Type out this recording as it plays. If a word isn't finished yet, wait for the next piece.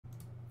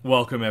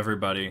Welcome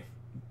everybody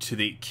to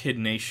the Kid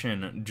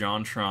Nation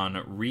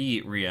JonTron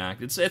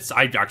react.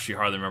 I actually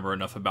hardly remember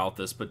enough about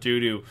this, but due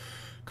to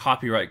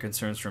copyright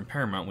concerns from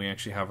Paramount, we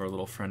actually have our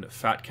little friend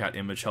Fat Cat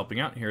Image helping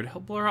out here to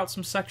help blur out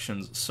some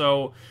sections.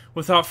 So,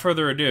 without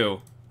further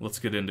ado, let's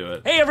get into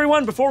it. Hey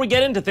everyone, before we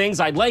get into things,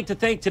 I'd like to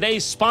thank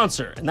today's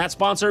sponsor, and that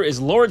sponsor is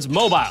Lords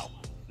Mobile.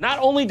 Not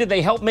only did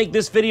they help make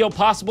this video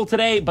possible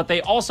today, but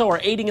they also are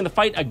aiding in the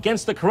fight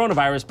against the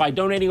coronavirus by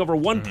donating over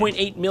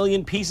 1.8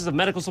 million pieces of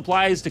medical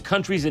supplies to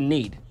countries in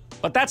need.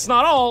 But that's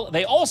not all,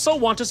 they also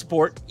want to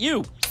support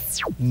you.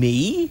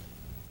 Me?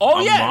 Oh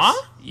yes,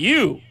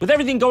 you. With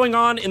everything going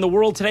on in the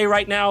world today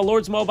right now,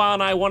 Lords Mobile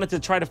and I wanted to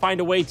try to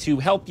find a way to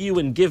help you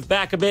and give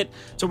back a bit.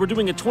 So we're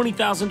doing a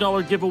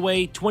 $20,000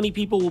 giveaway. 20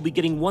 people will be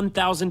getting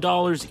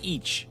 $1,000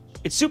 each.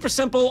 It's super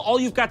simple. All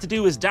you've got to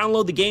do is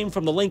download the game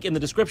from the link in the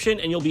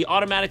description and you'll be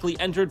automatically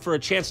entered for a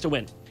chance to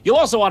win. You'll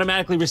also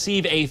automatically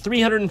receive a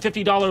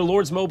 $350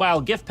 Lords Mobile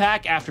gift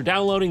pack after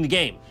downloading the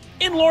game.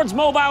 In Lords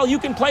Mobile, you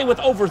can play with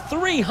over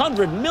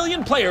 300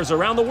 million players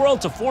around the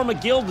world to form a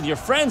guild with your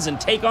friends and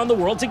take on the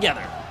world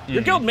together.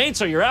 Your guild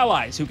mates are your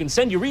allies who can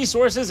send you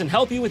resources and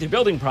help you with your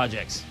building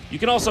projects. You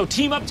can also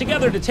team up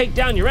together to take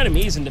down your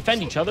enemies and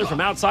defend each other from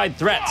outside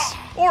threats.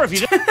 Or if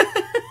you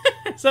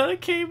Is that a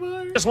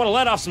keyboard? just want to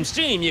let off some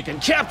steam, you can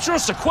capture,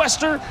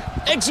 sequester,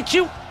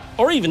 execute,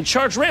 or even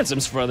charge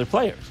ransoms for other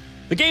players.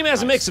 The game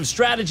has a mix of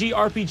strategy,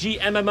 RPG,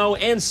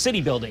 MMO, and city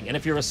building, and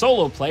if you're a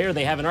solo player,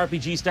 they have an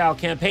RPG-style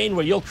campaign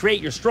where you'll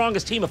create your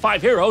strongest team of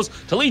 5 heroes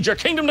to lead your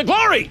kingdom to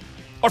glory!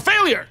 Or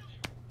failure!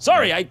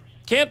 Sorry, I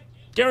can't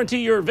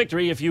guarantee your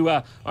victory if you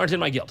aren't in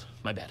my guild.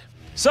 My bad.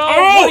 So,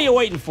 what are you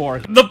waiting for?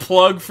 The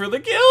plug for the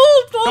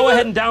guild! Go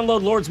ahead and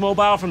download Lords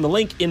Mobile from the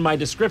link in my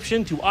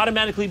description to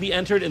automatically be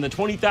entered in the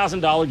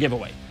 $20,000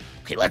 giveaway.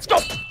 Okay, let's go!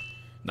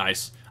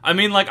 Nice. I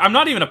mean, like, I'm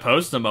not even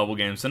opposed to mobile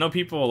games. I know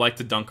people like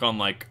to dunk on,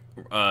 like,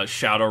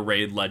 Shadow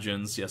Raid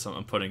Legends. Yes,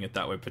 I'm putting it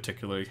that way,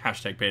 particularly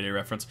hashtag payday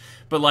reference.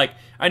 But, like,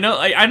 I'm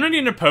not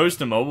even opposed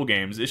to mobile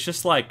games. It's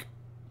just, like,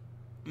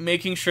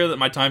 making sure that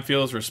my time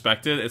feels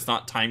respected. It's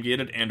not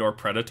time-gated and or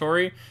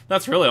predatory.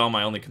 That's really all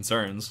my only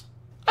concerns.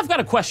 I've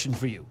got a question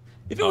for you.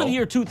 If it were the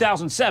year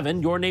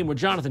 2007, your name were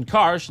Jonathan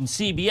Karsh, and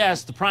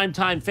CBS, the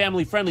primetime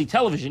family-friendly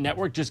television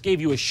network, just gave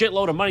you a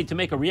shitload of money to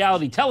make a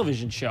reality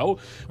television show,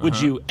 would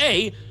you,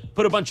 A,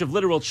 put a bunch of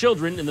literal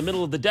children in the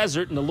middle of the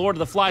desert in a Lord of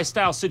the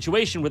Flies-style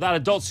situation without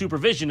adult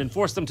supervision and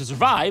force them to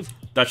survive?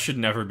 That should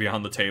never be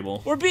on the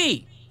table. Or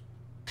B,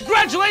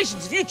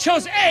 congratulations, if you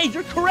chose A,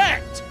 you're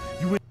correct!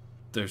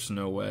 There's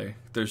no way.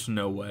 There's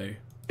no way.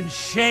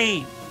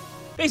 Shame.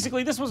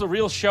 Basically, this was a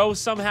real show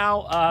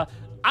somehow.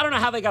 I don't know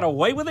how they got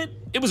away with it.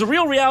 It was a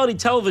real reality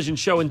television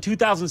show in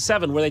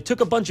 2007 where they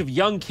took a bunch of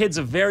young kids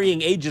of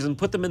varying ages and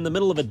put them in the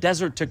middle of a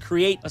desert to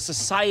create a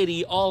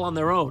society all on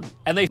their own.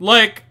 And they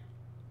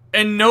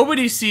and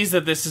nobody sees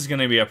that this is going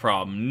to be a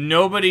problem.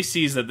 Nobody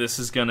sees that this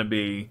is going to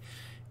be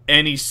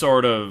any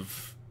sort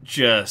of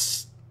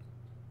just...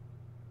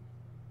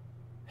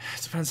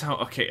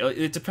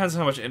 It depends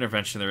how much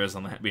intervention there is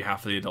on the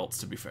behalf of the adults,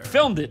 to be fair.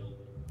 filmed it.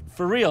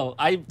 For real.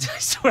 I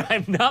swear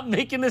I'm not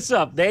making this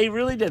up. They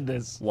really did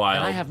this. Wild.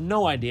 And I have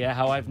no idea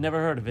how I've never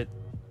heard of it.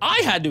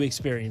 I had to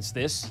experience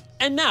this,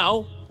 and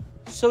now,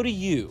 so do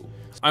you.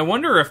 I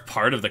wonder if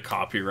part of the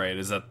copyright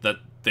is that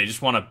they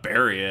just want to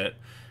bury it.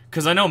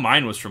 Because I know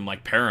mine was from,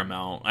 like,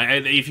 Paramount.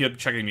 If you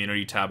check the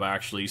community tab, I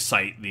actually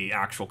cite the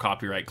actual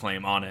copyright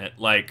claim on it.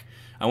 Like,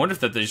 I wonder if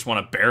that they just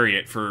want to bury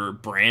it for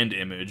brand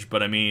image.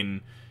 But, I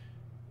mean,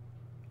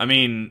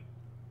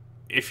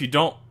 if you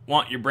don't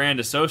want your brand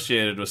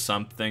associated with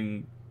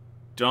something,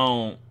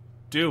 don't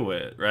do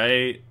it,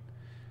 right?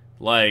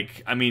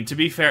 Like, I mean, to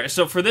be fair,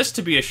 so for this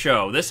to be a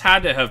show, this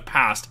had to have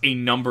passed a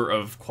number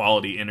of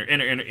quality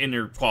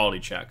inner quality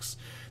checks.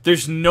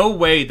 There's no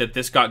way that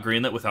this got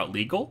greenlit without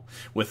legal,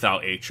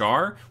 without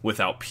HR,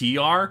 without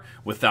PR,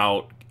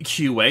 without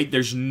QA.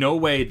 There's no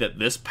way that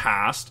this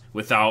passed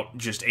without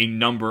just a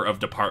number of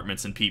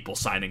departments and people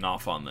signing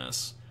off on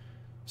this.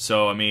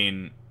 So, I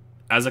mean,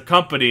 as a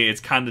company,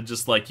 it's kind of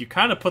just like, you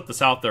kind of put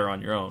this out there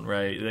on your own,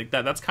 right? Like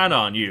that's kind of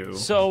on you.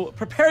 So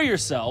prepare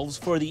yourselves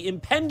for the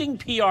impending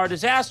PR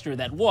disaster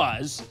that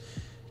was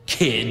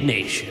Kid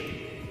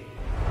Nation.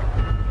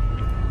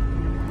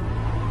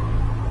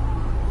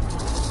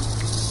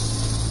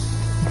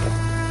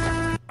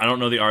 I don't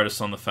know the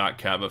artist on the Fat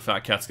Cat, but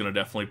Fat Cat's gonna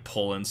definitely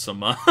pull in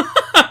some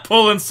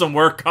pull in some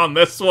work on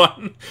this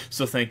one.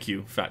 So thank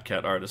you, Fat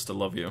Cat artist. I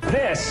love you.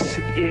 This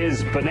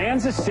is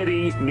Bonanza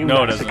City, New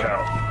No,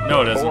 Mexico.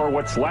 No, it isn't. Or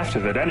what's left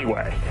of it,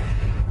 anyway.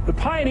 The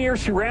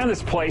pioneers who ran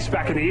this place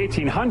back in the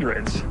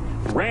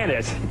 1800s ran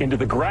it into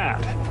the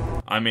ground.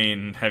 I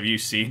mean, have you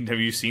seen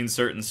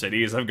certain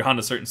cities? I've gone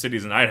to certain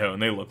cities in Idaho,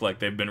 and they look like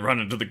they've been run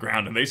into the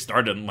ground, and they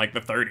started in, like, the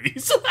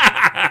 30s.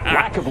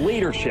 Lack of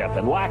leadership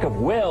and lack of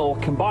will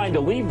combined to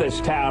leave this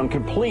town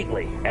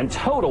completely and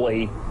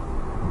totally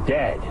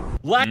dead.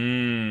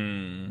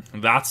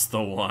 That's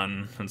the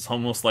one. It's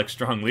almost like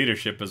strong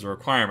leadership is a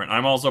requirement.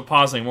 I'm also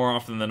pausing more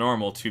often than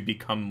normal to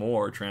become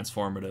more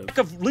transformative. Lack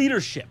of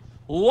leadership.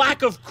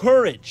 lack of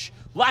courage,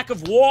 lack of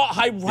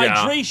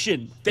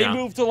hydration. They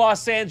moved to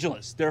Los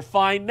Angeles. They're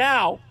fine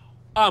now.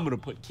 I'm going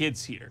to put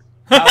kids here.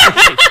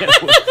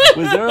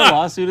 Was there a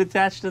lawsuit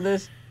attached to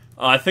this?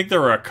 I think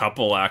there were a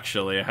couple,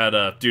 actually. I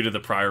had due to the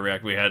prior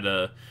react, we had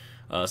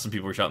some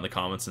people reach out in the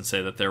comments and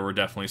say that there were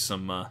definitely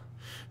some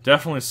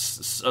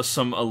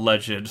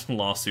alleged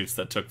lawsuits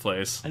that took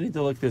place. I need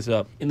to look this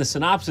up. In the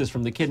synopsis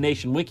from the Kid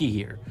Nation wiki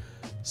here,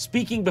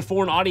 speaking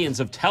before an audience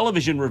of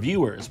television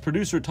reviewers,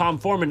 producer Tom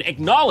Foreman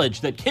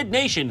acknowledged that Kid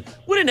Nation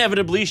would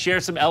inevitably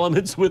share some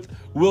elements with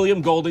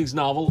William Golding's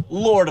novel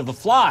Lord of the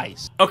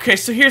Flies. Okay,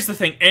 so here's the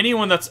thing.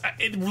 Anyone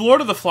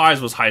Lord of the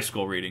Flies was high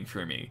school reading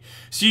for me.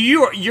 So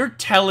you're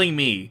telling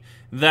me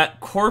that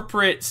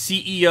corporate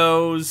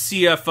CEOs,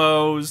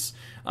 CFOs,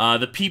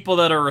 the people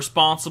that are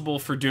responsible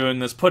for doing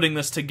this, putting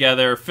this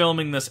together,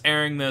 filming this,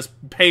 airing this,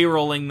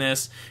 payrolling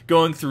this,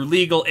 going through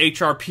legal,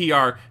 HR,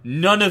 PR,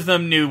 none of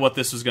them knew what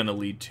this was going to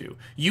lead to.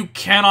 You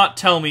cannot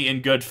tell me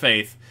in good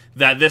faith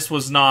that this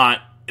was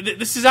not...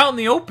 This is out in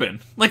the open.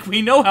 Like,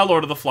 we know how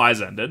Lord of the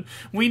Flies ended.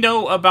 We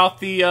know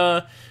about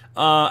the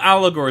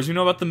allegories. We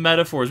know about the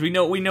metaphors. We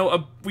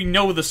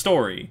know the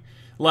story.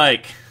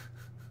 Like...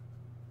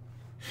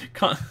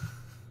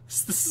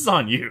 This is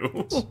on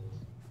you.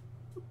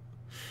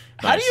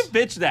 How do you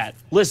bitch that?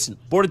 Listen,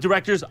 board of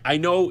directors, I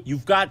know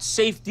you've got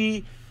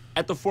safety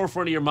at the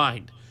forefront of your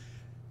mind.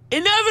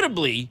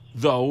 Inevitably,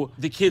 though,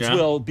 the kids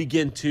will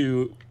begin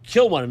to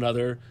kill one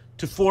another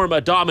to form a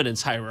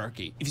dominance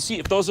hierarchy.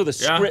 If those are the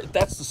script,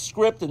 that's the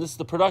script, and this is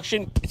the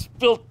production. It's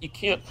built. You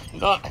can't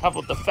not have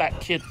the fat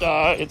kid.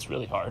 It's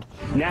really hard.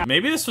 Now,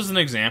 maybe this was an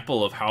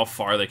example of how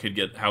far they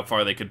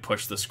could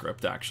push the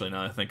script. Actually,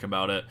 now that I think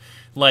about it,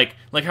 like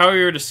how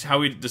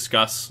we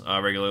discuss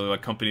regularly,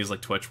 like companies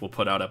like Twitch will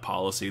put out a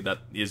policy that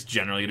is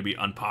generally going to be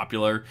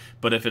unpopular,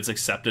 but if it's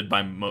accepted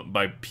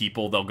by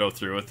people, they'll go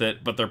through with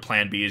it. But their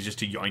plan B is just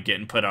to yoink it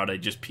and put out a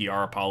just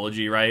PR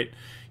apology, right?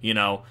 You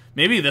know,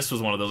 maybe this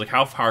was one of those, like,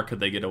 how far could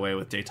they get away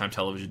with daytime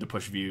television to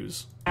push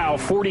views? Now,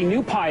 40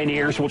 new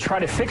pioneers will try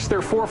to fix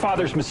their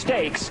forefathers'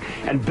 mistakes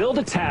and build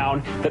a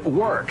town that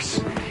works.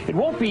 It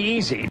won't be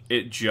easy.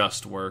 It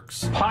just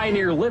works.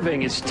 Pioneer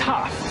living is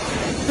tough.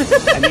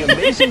 And the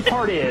amazing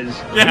part is,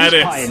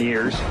 these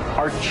pioneers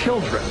are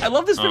children. I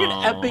love this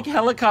freaking epic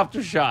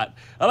helicopter shot.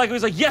 I like it.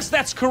 He's like, yes,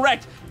 that's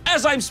correct.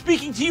 As I'm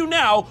speaking to you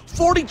now,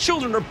 40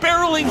 children are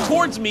barreling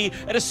towards me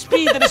at a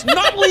speed that is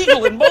not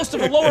legal in most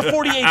of the lower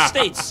 48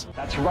 states.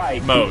 That's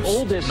right. Most. The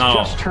oldest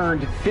just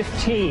turned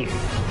 15.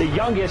 The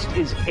youngest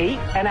is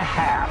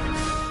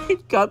 8.5. He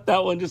got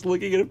that one just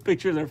looking at a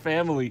picture of their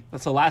family.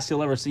 That's the last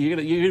you'll ever see. You're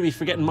gonna be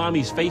forgetting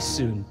mommy's face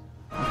soon.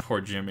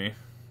 Poor Jimmy.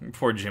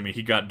 Poor Jimmy.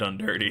 He got done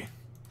dirty.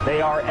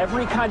 They are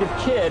every kind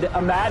of kid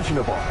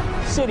imaginable.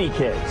 City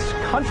kids,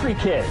 country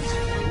kids,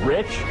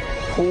 rich,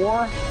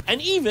 poor,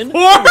 and even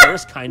the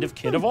rarest kind of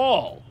kid of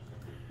all.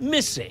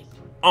 Missing.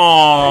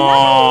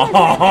 Aww.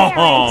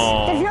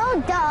 There's no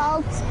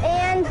adults,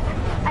 and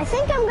I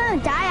think I'm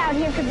gonna die out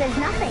here because there's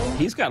nothing.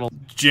 He's got a...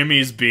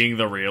 Jimmy's being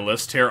the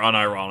realist here,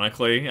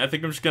 unironically. I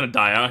think I'm just gonna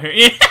die out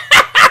here.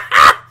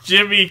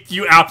 Jimmy,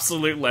 you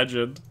absolute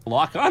legend.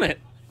 Lock on it.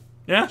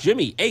 Yeah.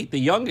 Jimmy, 8, the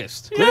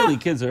youngest. Clearly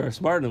kids are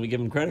smarter than we give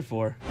them credit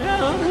for.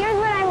 Yeah. Here's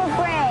what I'm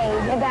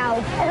afraid about.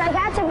 If I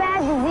catch a bad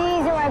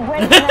disease or I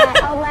break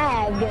a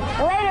leg.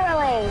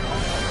 Literally.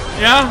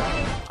 Yeah.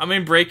 I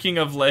mean, breaking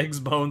of legs,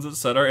 bones,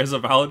 etc. is a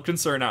valid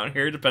concern out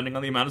here, depending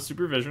on the amount of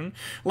supervision.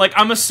 Like,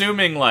 I'm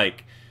assuming,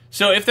 like...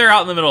 So if they're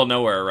out in the middle of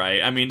nowhere,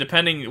 right? I mean,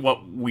 depending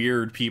what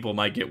weird people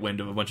might get wind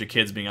of a bunch of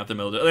kids being out in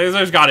the middle of...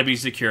 There's got to be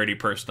security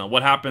personnel.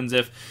 What happens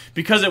if...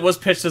 Because it was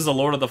pitched as a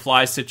Lord of the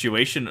Flies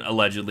situation,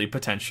 allegedly,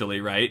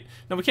 potentially, right?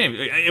 No, we can't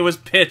even... It was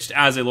pitched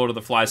as a Lord of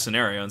the Flies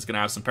scenario, and it's going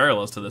to have some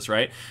parallels to this,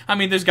 right? I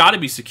mean, there's got to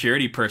be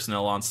security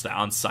personnel on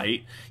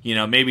site. You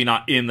know, maybe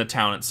not in the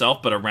town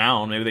itself, but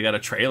around. Maybe they got a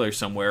trailer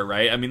somewhere,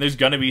 right? I mean, there's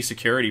going to be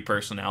security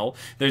personnel.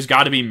 There's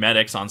got to be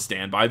medics on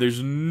standby.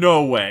 There's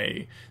no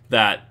way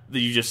that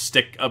you just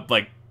stick up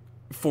like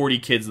 40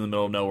 kids in the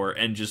middle of nowhere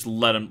and just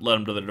let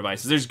them to their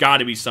devices. There's got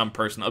to be some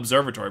person,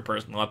 observatory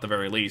personnel at the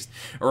very least,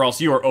 or else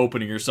you are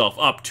opening yourself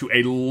up to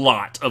a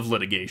lot of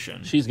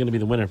litigation. She's going to be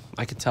the winner.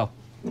 I can tell.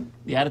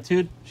 The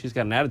attitude, she's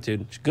got an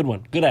attitude. She's a good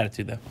one. Good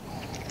attitude, though.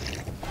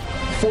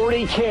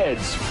 40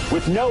 kids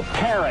with no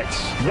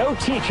parents, no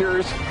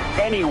teachers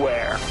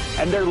anywhere.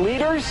 And their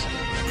leaders?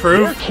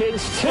 Proof. They're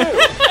kids,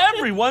 too.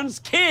 Everyone's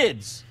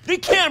kids. The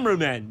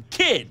cameramen,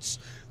 kids.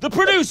 The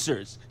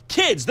producers,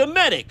 kids. The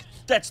medic,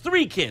 that's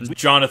 3 kids.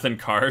 Jonathan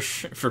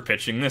Karsh for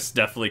pitching this,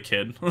 definitely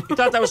kid. We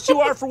thought that was too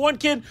hard for 1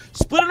 kid.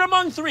 Split it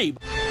among 3.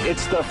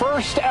 It's the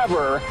first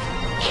ever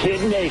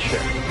Kid Nation.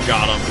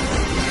 Got him.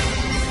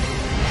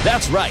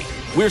 That's right.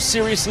 We're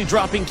seriously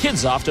dropping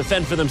kids off to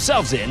fend for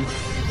themselves in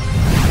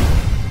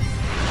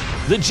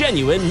the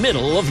genuine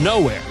middle of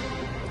nowhere.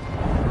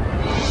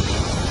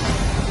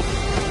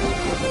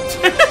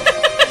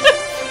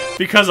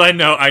 Because I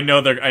know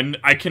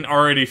I can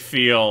already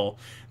feel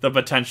the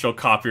potential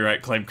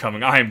copyright claim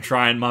coming. I am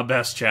trying my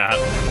best, chat.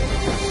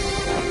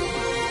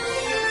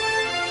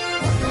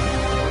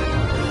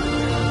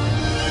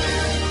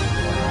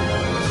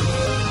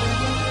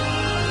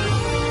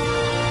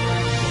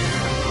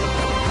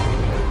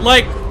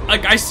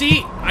 Like I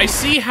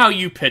see how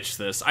you pitch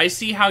this. I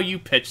see how you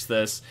pitch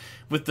this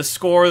with the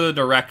score, the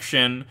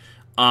direction,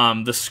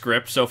 the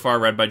script so far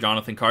read by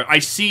Jonathan Carr. I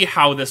see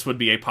how this would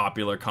be a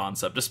popular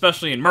concept,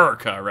 especially in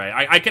America,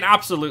 right? I can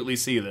absolutely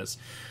see this.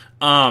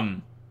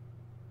 Also,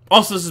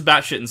 this is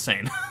batshit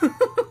insane.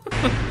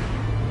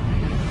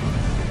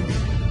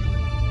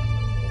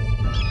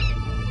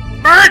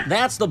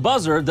 That's the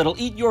buzzard that'll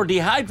eat your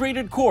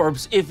dehydrated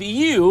corpse if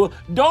you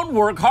don't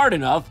work hard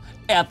enough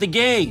at the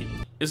game.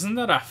 Isn't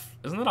that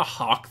a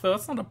hawk though?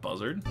 That's not a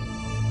buzzard. Come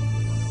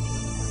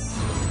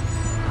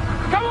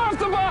off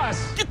the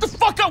bus! Get the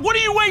fuck up! What are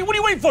you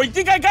waiting for? You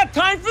think I got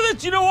time for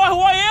this? You know who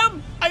I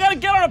am? I gotta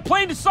get on a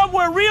plane to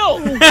somewhere real.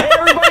 Hey,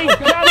 everybody,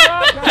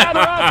 gather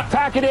up,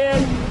 pack it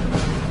in.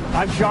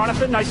 I'm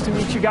Jonathan. Nice to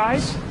meet you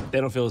guys.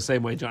 They don't feel the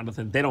same way,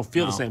 Jonathan. They don't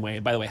feel the No. same way.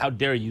 And by the way, how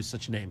dare you use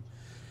such a name?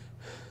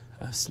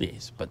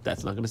 Sneeze, but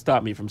that's not going to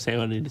stop me from saying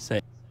what I need to say.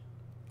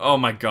 Oh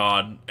my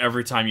god,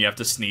 every time you have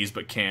to sneeze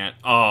but can't.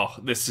 Oh,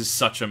 this is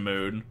such a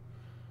mood.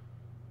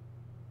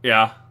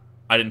 Yeah,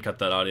 I didn't cut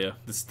that audio.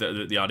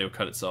 The audio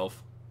cut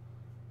itself.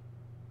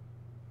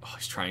 Oh,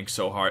 he's trying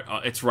so hard.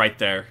 Oh, it's right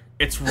there.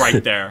 It's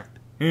right there.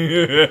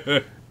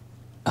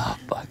 Oh,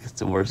 fuck, it's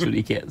the worst when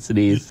you can't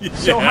sneeze.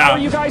 So how are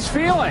you guys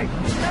feeling?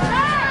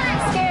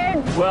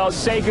 Scared. Well,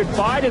 say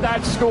goodbye to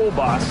that school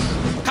bus.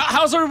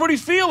 How's everybody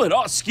feeling?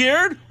 Oh,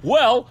 scared?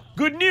 Well,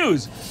 good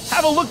news.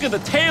 Have a look at the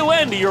tail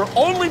end of your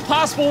only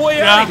possible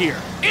way out of here.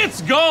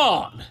 It's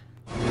gone.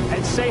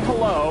 And say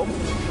hello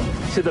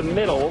to the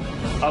middle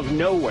of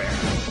nowhere.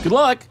 Good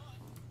luck.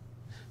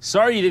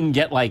 Sorry you didn't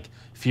get, like,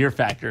 Fear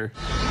Factor.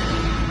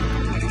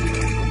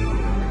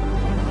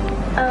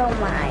 Oh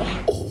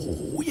my.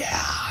 Oh,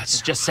 yeah.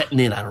 It's just setting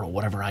in. I don't know,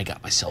 whatever I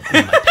got myself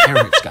in, my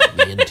parents got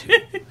me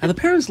into. Are the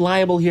parents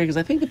liable here? Because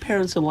I think the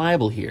parents are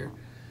liable here.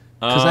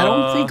 Because I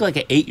don't think, like,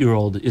 an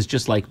 8-year-old is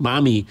just like,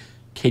 Mommy,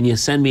 can you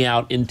send me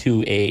out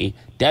into a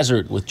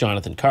desert with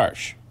Jonathan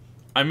Karsh?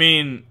 I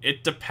mean,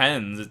 it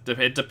depends.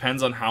 It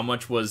depends on how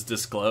much was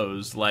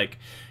disclosed. Like,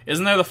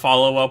 isn't there the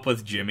follow-up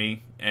with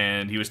Jimmy?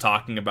 And he was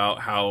talking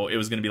about how it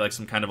was going to be like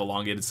some kind of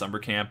elongated summer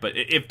camp. But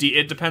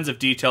it depends if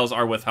details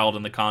are withheld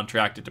in the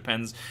contract. It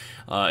depends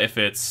if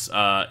it's,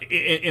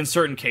 in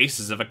certain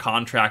cases, if a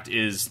contract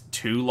is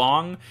too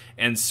long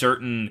and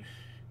certain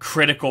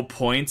critical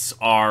points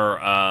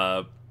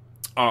are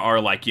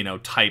like, you know,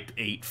 type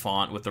 8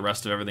 font with the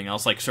rest of everything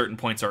else. Like, certain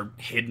points are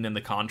hidden in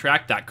the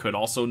contract. That could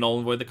also null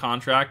and void the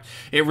contract.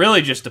 It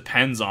really just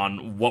depends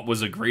on what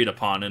was agreed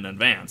upon in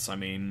advance. I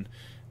mean,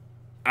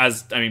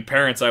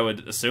 parents, I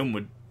would assume,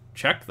 would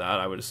check that.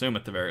 I would assume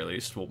at the very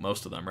least. Well,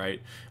 most of them,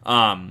 right?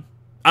 I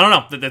don't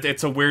know.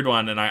 It's a weird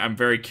one, and I'm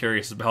very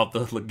curious about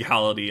the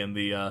legality and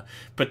the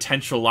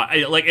potential.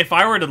 Like, if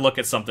I were to look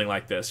at something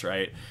like this,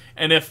 right?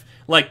 And if,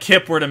 like,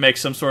 Kip were to make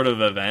some sort of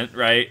event,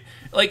 right?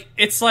 Like,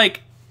 it's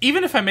like,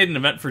 even if I made an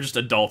event for just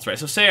adults, right?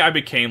 So say I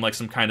became like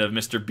some kind of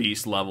Mr.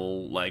 Beast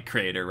level like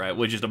creator, right?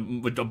 With just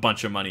with a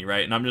bunch of money,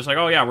 right? And I'm just like,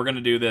 oh yeah, we're gonna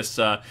do this.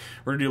 We're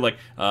gonna do like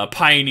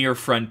Pioneer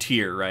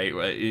Frontier, right?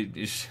 I'm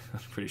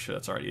pretty sure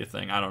that's already a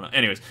thing. I don't know.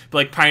 Anyways, but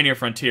like Pioneer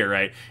Frontier,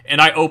 right? And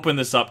I open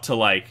this up to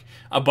like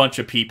a bunch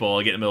of people.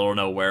 I get in the middle of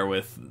nowhere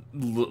with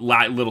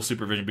little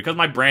supervision because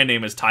my brand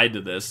name is tied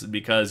to this.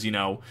 Because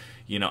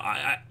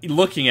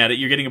looking at it,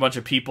 you're getting a bunch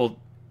of people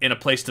in a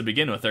place to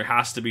begin with. There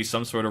has to be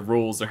some sort of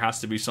rules. There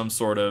has to be some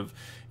sort of,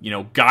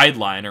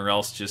 guideline, or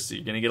else just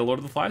you're gonna get a Lord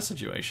of the Flies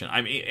situation.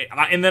 I mean,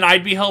 and then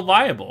I'd be held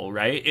liable,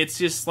 right? It's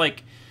just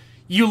like,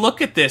 you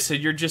look at this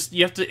and you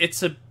have to.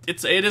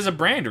 It is a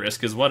brand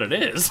risk, is what it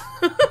is.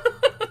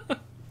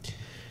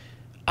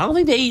 I don't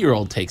think the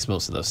 8-year-old takes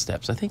most of those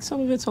steps. I think some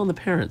of it's on the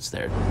parents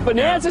there.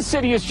 Bonanza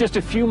City is just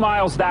a few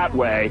miles that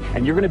way,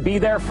 and you're going to be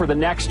there for the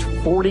next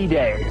 40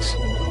 days.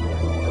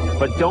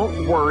 But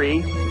don't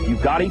worry,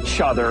 you've got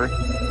each other.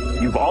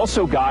 You've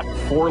also got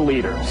 4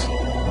 leaders.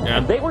 Yeah.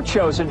 And they were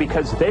chosen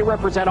because they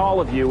represent all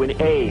of you in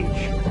age,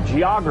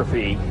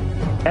 geography,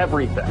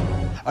 everything.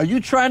 Are you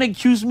trying to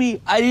accuse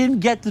me I didn't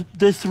get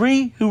the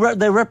 3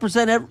 they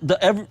represent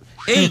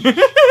age,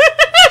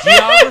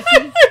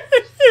 geography,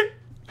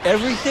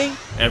 everything?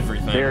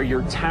 Everything. They're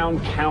your town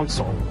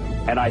council,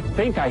 and I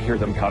think I hear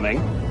them coming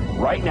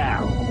right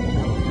now.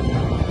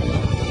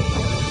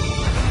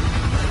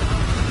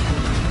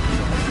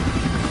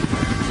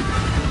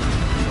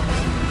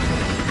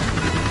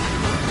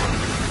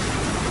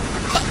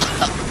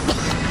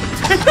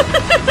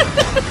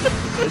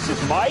 This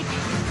is Mike.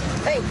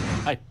 Hey,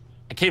 I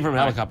came from a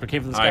helicopter,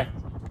 came from the Hi. sky.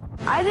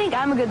 I think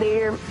I'm a good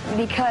leader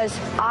because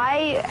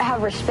I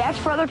have respect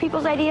for other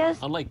people's ideas.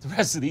 Unlike the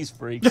rest of these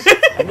freaks.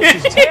 And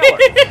this is Taylor,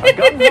 a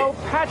gung-ho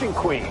pageant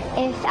queen.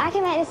 If I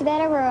can make this a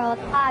better world,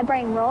 I'd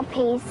bring world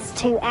peace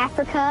to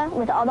Africa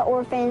with all the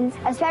orphans,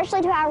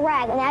 especially to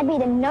Iraq, and that'd be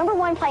the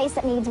 #1 place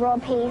that needs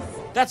world peace.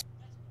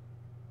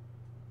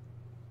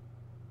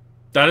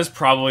 That is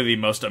probably the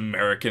most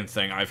American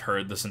thing I've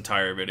heard this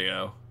entire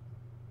video.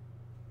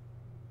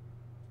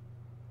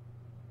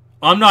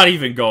 I'm not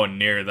even going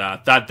near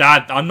that.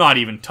 I'm not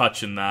even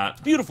touching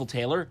that. Beautiful,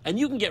 Taylor, and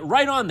you can get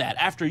right on that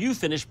after you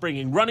finish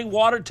bringing running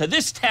water to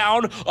this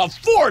town of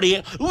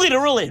 40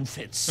 literal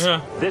infants.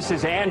 Yeah. This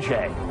is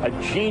Anjay, a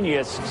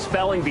genius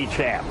spelling bee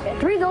champ.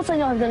 3 adults I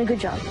know have done a good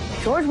job.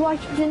 George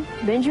Washington,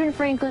 Benjamin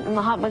Franklin, and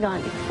Mahatma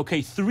Gandhi.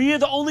 Okay, 3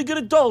 of the only good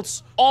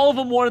adults, all of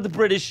them wanted the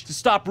British to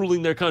stop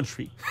ruling their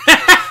country.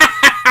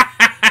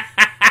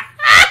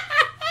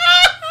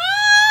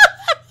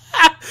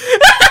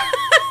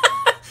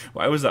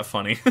 Why was that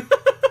funny?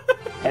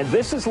 And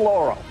this is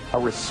Laurel, a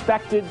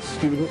respected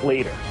student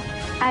leader.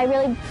 I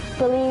really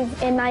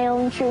believe in my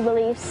own true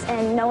beliefs,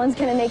 and no one's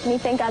gonna make me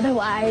think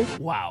otherwise.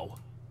 Wow.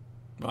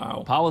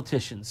 Wow.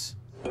 Politicians.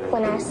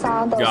 When I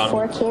saw those Got 'em.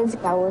 4 kids,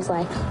 I was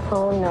like,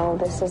 oh no,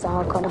 this is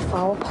all gonna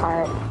fall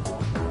apart.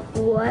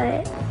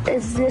 What?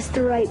 Is this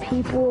the right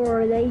people,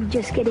 or are they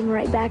just getting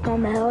right back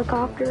on the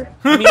helicopter?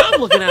 I mean, I'm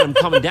looking at them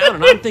coming down,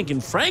 and I'm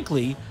thinking,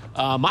 frankly,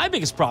 my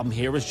biggest problem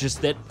here is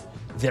just that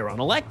they're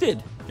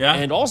unelected. Yeah.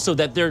 And also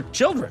that they're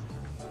children.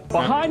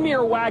 Behind me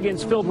are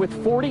wagons filled with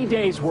 40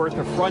 days worth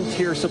of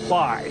Frontier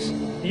supplies.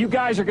 You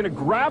guys are going to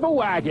grab a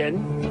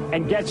wagon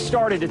and get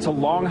started. It's a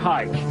long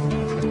hike.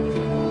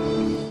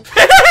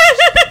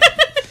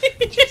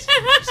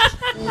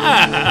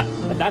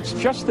 And that's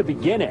just the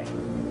beginning.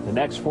 The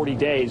next 40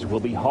 days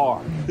will be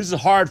hard. This is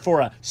hard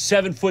for a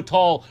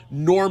 7-foot-tall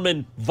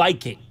Norman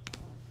Viking.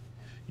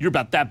 You're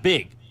about that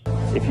big.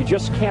 If you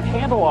just can't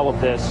handle all of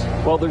this,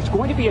 well, there's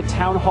going to be a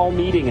town hall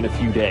meeting in a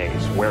few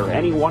days where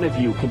any one of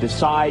you can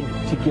decide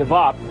to give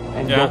up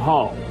and go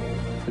home.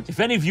 If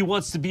any of you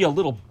wants to be a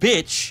little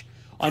bitch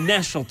on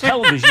national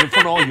television in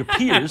front of all your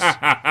peers,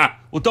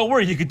 well, don't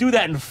worry, you could do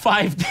that in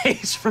 5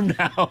 days from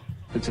now.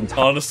 It's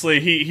entirely Honestly,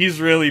 he's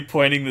really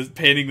painting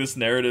this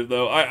narrative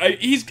though. I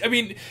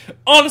mean,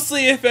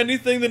 honestly, if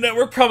anything, the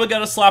network probably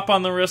got a slap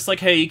on the wrist,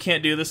 like, hey, you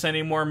can't do this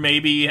anymore.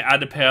 Maybe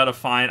had to pay out a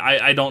fine.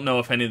 I don't know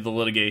if any of the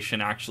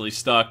litigation actually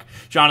stuck.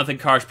 Jonathan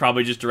Karsh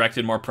probably just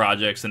directed more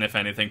projects, and if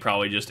anything,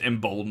 probably just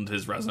emboldened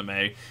his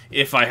resume.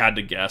 If I had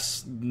to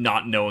guess,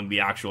 not knowing the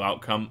actual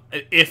outcome,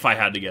 if I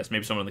had to guess,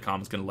 maybe someone in the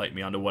comments can light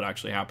me onto what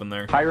actually happened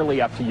there.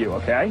 up to you,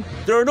 okay?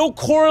 There are no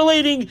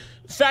correlating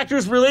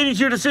factors relating to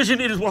your decision.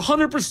 It is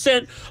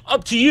 100%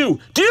 up to you.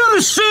 Do you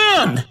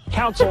understand?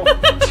 Council,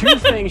 2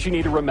 things you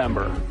need to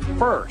remember.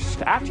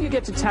 First, after you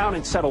get to town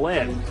and settle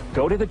in,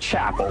 go to the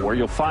chapel where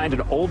you'll find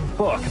an old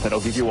book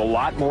that'll give you a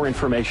lot more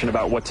information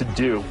about what to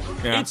do.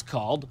 Yeah. It's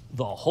called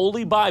the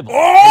Holy Bible.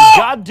 Oh! And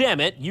God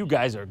damn it, you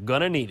guys are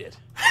gonna need it.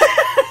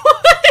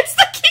 It's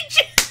the King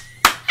James.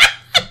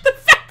 The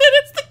fact that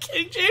it's the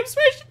King James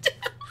version.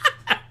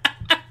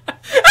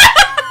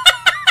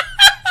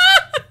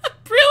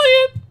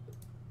 Brilliant.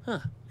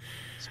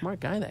 Smart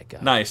guy, that guy.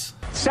 Nice.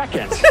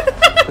 Second,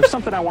 there's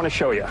something I want to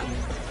show you.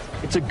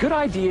 It's a good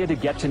idea to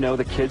get to know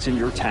the kids in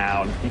your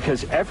town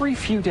because every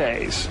few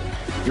days,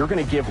 you're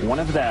going to give one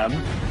of them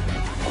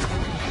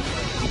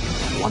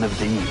one of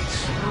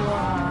these.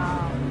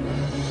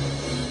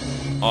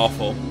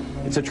 Awful.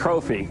 It's a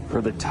trophy for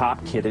the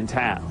top kid in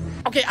town.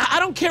 Okay, I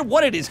don't care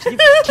what it is. Can you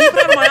keep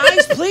it out of my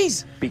eyes,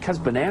 please? Because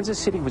Bonanza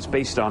City was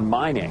based on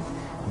mining,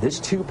 this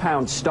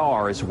 2-pound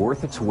star is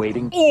worth its weight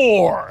in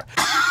Or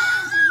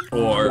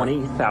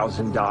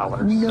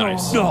 $20,000.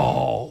 Nice.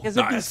 no. As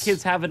if these Nice.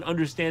 kids have an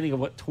understanding of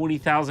what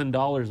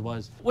 $20,000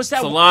 was. What's that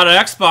It's a lot of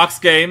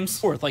Xbox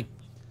games. worth? Like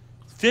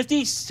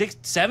 50, 60,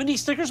 70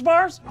 Snickers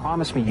bars?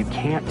 Promise me you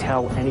can't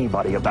tell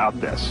anybody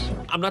about this.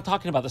 I'm not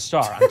talking about the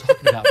star. I'm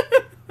talking about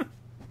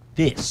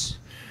this.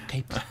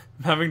 Okay.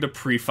 I'm having to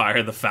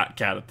pre-fire the fat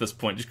cat at this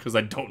point just because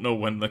I don't know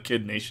when the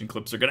Kid Nation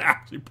clips are going to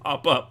actually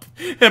pop up.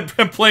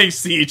 I'm playing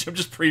Siege. I'm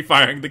just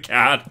pre-firing the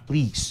cat.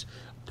 Please,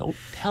 don't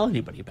tell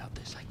anybody about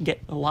this. I can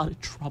get in a lot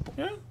of trouble.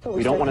 Yeah.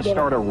 We don't want to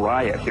start a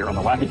riot here on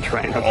the wagon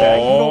train, okay?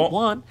 You Oh. don't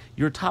want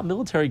your top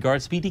military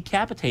guards to be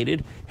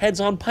decapitated, heads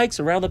on pikes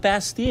around the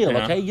Bastille,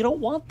 Yeah. okay? You don't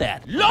want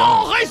that.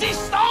 La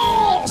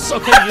resistance!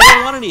 Okay, you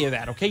don't want any of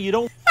that, okay? You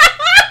don't...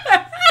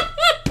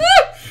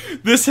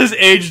 This has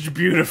aged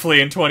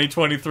beautifully in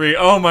 2023.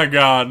 Oh my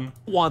god.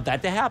 want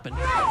that to happen.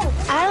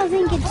 I don't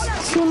think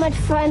it's too much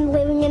fun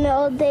living in the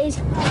old days.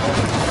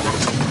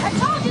 I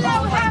told you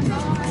that would happen.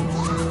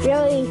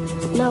 Really,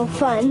 no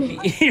fun.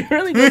 He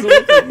really doesn't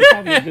look like he's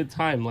having a good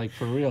time, like,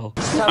 for real.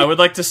 I would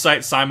like to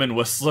cite Simon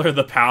Whistler.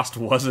 The past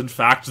was, in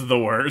fact, the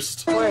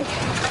worst.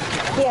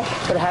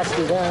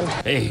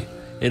 Hey,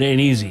 it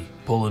ain't easy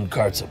pulling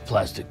carts of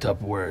plastic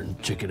Tupperware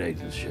and chicken eggs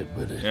and shit,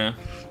 but Yeah.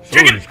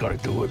 somebody's gotta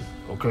do it,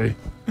 okay?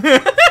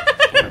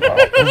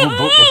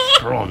 Overbook a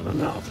straw in the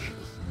mouth.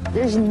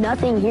 There's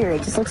nothing here.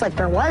 It just looks like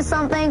there was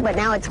something, but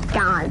now it's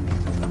gone.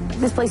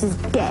 This place is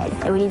dead,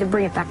 and we need to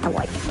bring it back to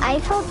life. I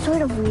felt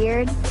sort of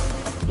weird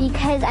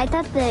because I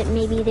thought that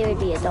maybe there would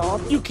be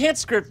adults. You can't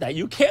script that.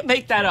 You can't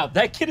make that up.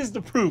 That kid is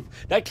the proof.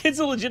 That kid's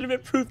a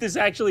legitimate proof this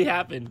actually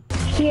happened.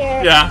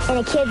 Here, Yeah. in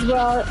a kid's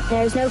world,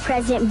 there's no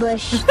President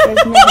Bush.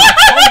 There's no...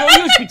 Oh,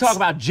 no, you should be talking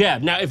about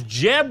Jeb. Now, if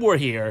Jeb were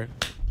here,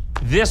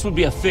 this would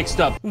be a fixed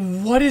up.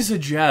 What is a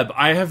Jeb?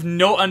 I have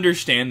no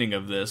understanding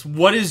of this.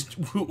 What is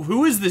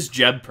who is this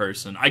Jeb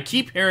person? I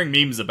keep hearing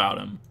memes about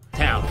him.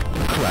 Town. Are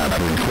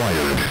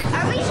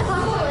we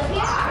supposed to live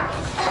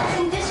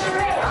here? In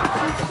disarray.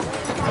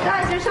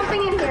 Guys, there's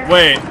something in here.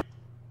 Wait.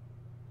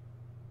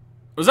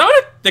 Was that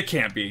what it? That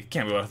can't be.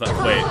 Can't be what I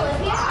thought. Wait.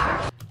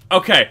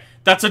 Okay,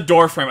 that's a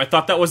door frame. I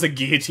thought that was a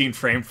guillotine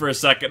frame for a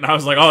second. And I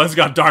was like, oh, this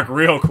got dark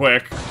real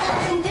quick.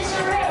 In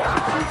disarray.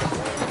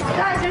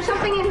 Guys, there's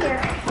something in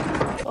here.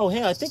 Oh,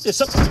 hey, I think there's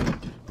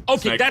something.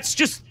 Okay, Snake. that's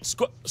just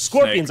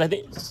scorpions. Snake. I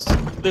think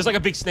there's like a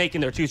big snake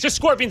in there too. It's just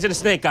scorpions and a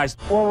snake, guys.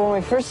 Well,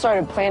 when we first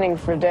started planning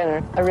for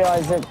dinner, I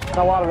realized that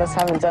a lot of us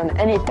haven't done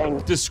anything.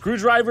 Does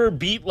screwdriver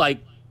beat like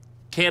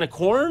can of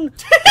corn?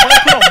 I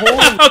put a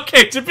hole in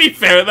Okay, to be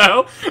fair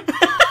though.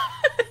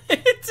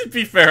 To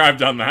be fair, I've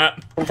done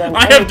that.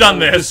 I have done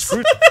this.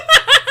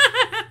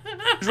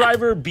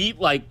 Screwdriver beat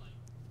like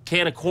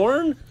can of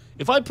corn?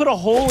 If I put a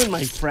hole in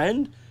my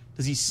friend,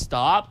 does he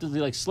stop? Does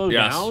he like slow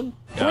Yes. down?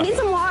 Yeah. We need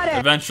some water.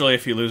 Eventually,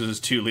 if he loses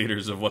 2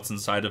 liters of what's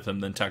inside of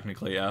him, then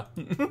technically, yeah.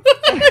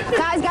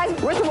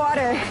 Guys, where's the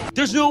water?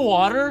 There's no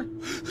water?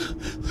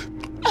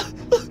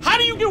 How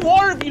do you get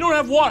water if you don't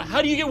have water?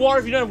 How do you get water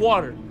if you don't have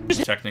water?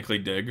 Just Technically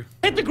dig.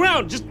 hit the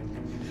ground. Just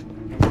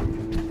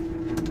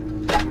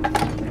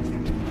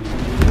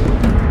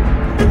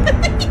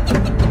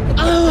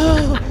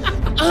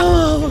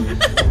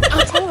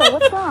Taylor,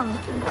 what's wrong?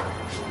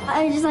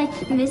 I just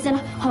like missing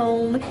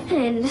home,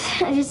 and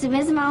I just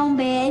missing my own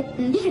bed,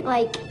 and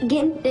like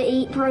getting to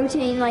eat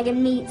protein, like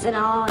and meats and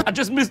all. I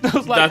just missed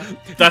those like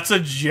That's a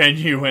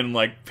genuine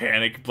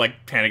panic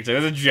attack.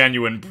 That's a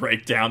genuine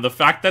breakdown. The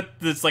fact that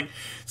it's like,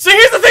 so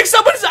here's the thing,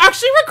 someone's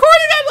actually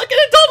recording that, like an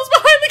adult is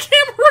behind the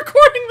camera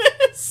recording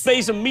this.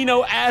 base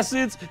amino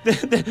acids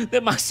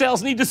that my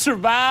cells need to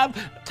survive.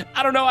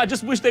 I don't know, I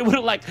just wish they would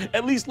have like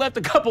at least left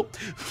a couple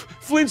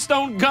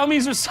Flintstone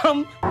gummies or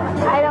something.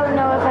 I don't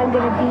know if I'm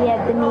gonna be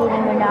at the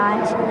meeting or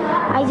not.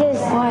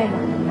 Why?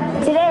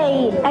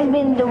 Today has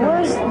been the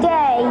worst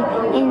day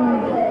in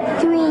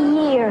 3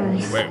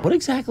 years. Wait, What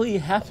exactly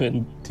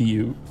happened to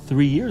you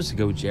 3 years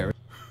ago, Jared?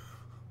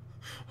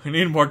 I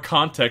need more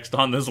context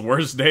on this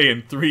worst day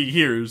in 3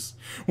 years.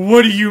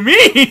 What do you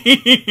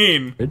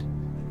mean?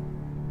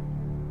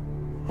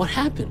 What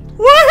happened?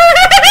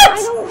 I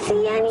don't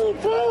see any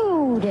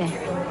food.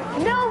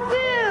 No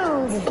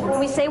food. When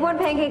we say 1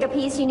 pancake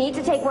apiece, you need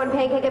to take 1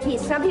 pancake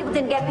apiece. Some people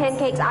didn't get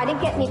pancakes. I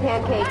didn't get any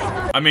pancakes.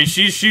 I mean,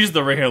 she's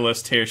the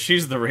realist here.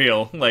 She's the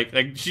real. Like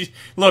she.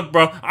 Look,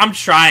 bro, I'm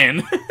trying.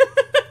 It's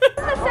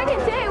the second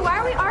day. Why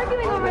are we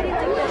arguing already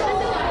like this?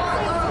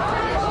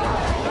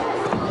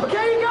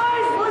 Okay, you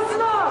guys,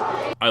 listen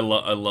up. I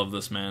love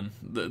this man.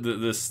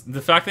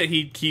 The fact that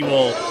he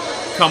will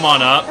come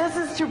on up. This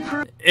is to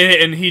prove.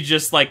 And he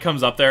just like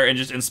comes up there and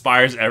just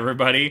inspires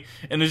everybody,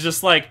 and is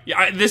just like,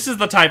 yeah, this is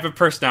the type of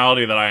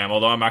personality that I am.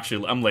 Although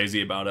I'm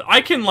lazy about it.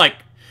 I can like,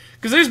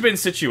 because there's been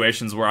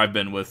situations where I've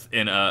been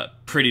in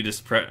pretty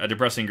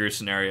depressing group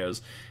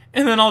scenarios,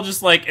 and then I'll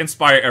just like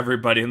inspire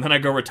everybody, and then I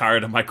go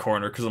retire to my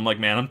corner because I'm like,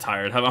 man, I'm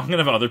tired. I'm gonna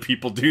have other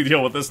people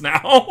deal with this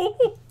now.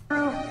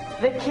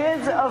 The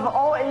kids of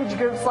all age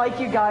groups like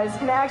you guys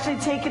can actually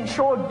take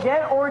control,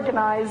 get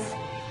organized,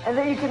 and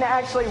then you can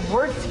actually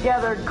work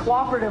together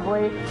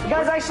cooperatively. You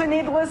guys actually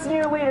need to listen to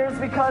your leaders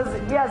because,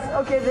 yes,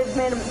 okay, they've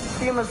made a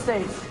few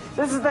mistakes.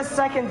 This is the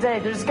second day.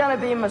 There's gonna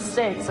be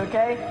mistakes,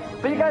 okay?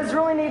 But you guys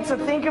really need to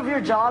think of your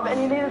job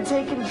and you need to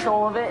take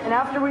control of it. And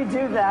after we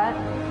do that,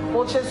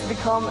 we'll just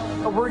become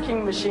a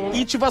working machine.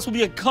 Each of us will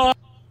be a cog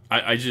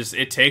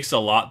it takes a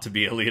lot to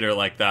be a leader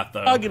like that,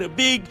 though. in a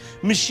big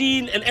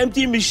machine, an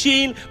empty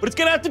machine, but it's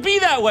gonna have to be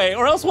that way,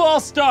 or else we'll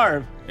all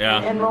starve.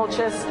 Yeah. And we'll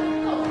just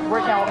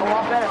work out a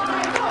lot better.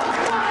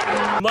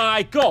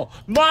 Michael,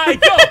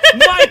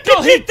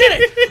 he did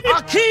it!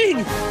 Our king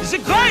is a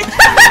great!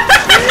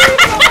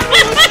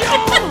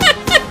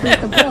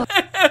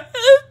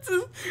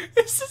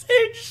 This is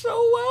aged so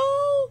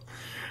well.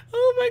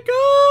 Oh my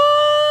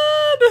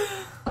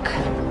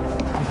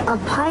god. A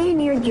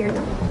pioneer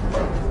journal.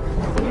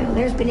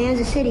 There's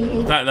Bonanza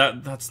City.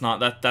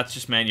 That's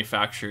just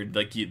manufactured.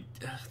 Like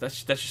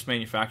that's just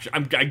manufactured.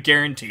 I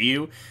guarantee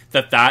you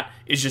that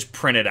is just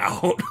printed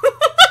out.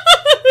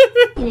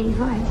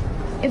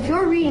 1985. If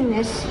you're reading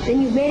this,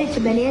 then you've made it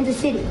to Bonanza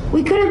City.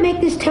 We couldn't make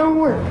this town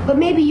work, but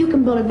maybe you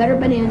can build a better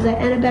Bonanza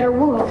and a better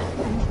world.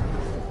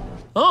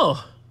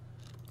 Oh,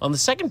 on the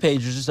second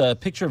page there's just a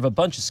picture of a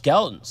bunch of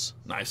skeletons.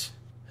 Nice.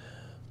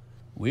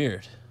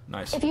 Weird.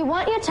 Nice. If you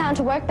want your town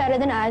to work better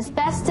than ours,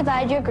 best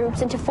divide your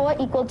groups into 4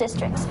 equal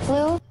districts.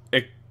 Blue.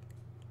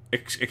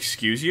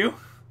 Excuse you?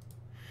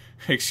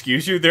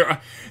 Excuse you? The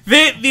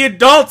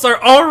adults are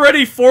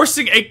already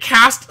forcing a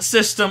caste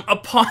system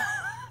upon.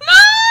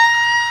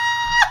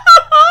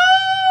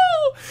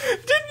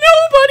 Did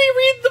nobody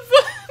read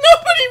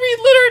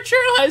literature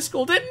in high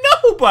school? Did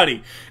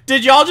nobody?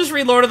 Did y'all just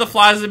read Lord of the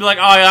Flies and be like,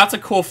 oh yeah, that's a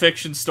cool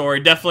fiction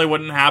story. Definitely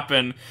wouldn't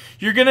happen.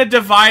 You're gonna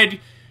divide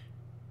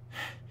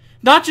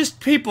not just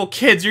people,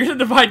 kids. You're gonna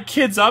divide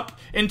kids up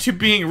into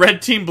being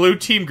red team, blue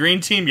team,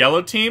 green team,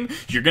 yellow team,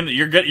 you're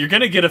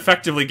gonna get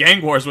effectively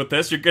gang wars with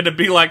this. You're gonna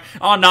be like,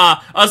 oh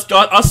nah,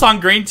 us on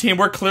green team,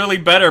 we're clearly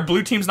better.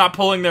 Blue team's not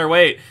pulling their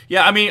weight.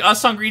 Yeah, I mean,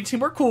 us on green team,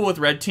 we're cool with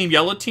red team,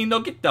 yellow team. They'll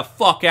get the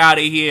fuck out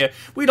of here.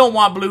 We don't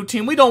want blue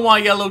team. We don't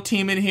want yellow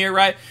team in here,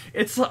 right?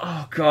 It's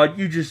oh god,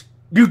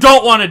 you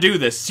don't want to do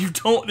this.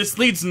 This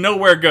leads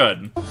nowhere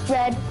good.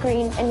 Red,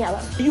 green, and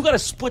yellow. You gotta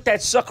split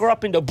that sucker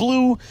up into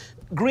blue,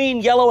 green,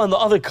 yellow, and the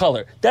other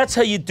color. That's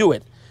how you do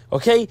it.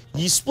 Okay?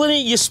 You split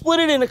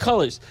it into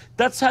colors.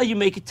 That's how you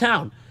make a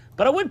town.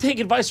 But I wouldn't take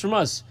advice from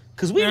us,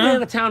 because we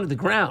ran a town to the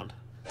ground.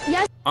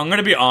 Yes. I'm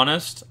gonna be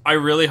honest, I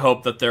really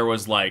hope that there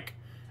was, like,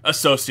 a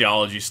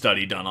sociology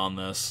study done on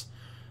this.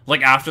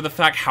 Like, after the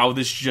fact, how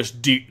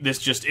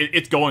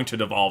it's going to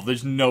devolve.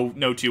 There's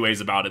no two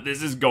ways about it.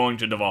 This is going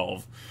to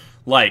devolve.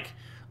 Like,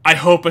 I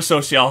hope a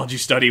sociology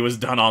study was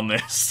done on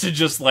this to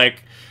just,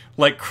 like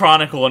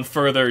chronicle and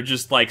further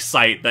just like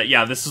cite that,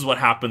 yeah, this is what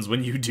happens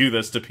when you do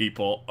this to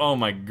people. Oh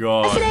my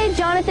god. Yesterday,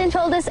 Jonathan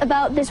told us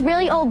about this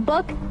really old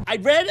book. I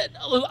read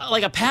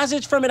like a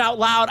passage from it out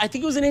loud. I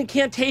think it was an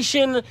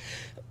incantation.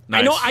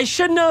 Nice. I know I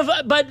shouldn't have,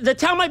 but the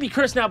town might be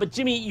cursed now. But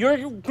Jimmy,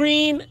 you're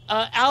green.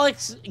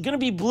 Alex, gonna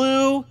be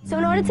blue. So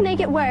in order to make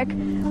it work,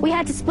 we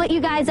had to split you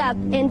guys up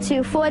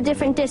into 4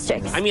 different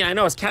districts. I mean, I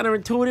know it's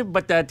counterintuitive,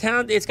 but the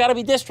town, it's got to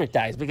be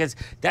districtized because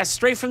that's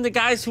straight from the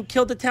guys who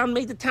killed the town,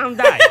 made the town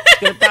die. It's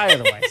gonna die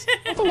otherwise.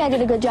 I think I did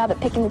a good job at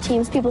picking the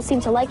teams. People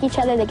seem to like each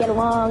other. They get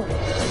along.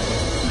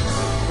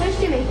 Where's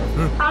Jimmy?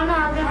 I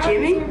don't know.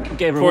 Jimmy?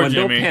 Okay, everyone,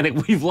 don't Jimmy.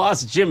 panic. We've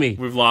lost Jimmy.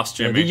 We've lost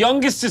Jimmy. The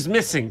youngest is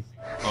missing.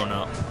 Oh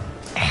no.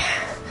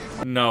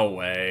 No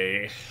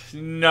way.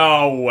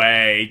 No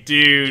way,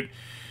 dude.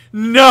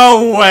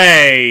 No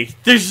way.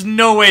 There's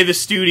no way the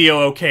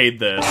studio okayed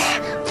this.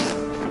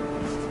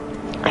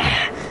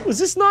 Was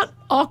this not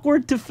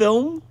awkward to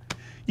film?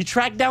 You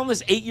track down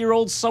this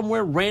 8-year-old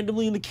somewhere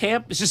randomly in the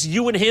camp. It's just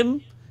you and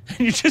him, and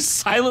you're just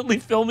silently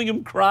filming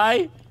him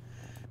cry.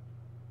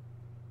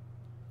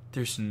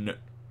 There's no...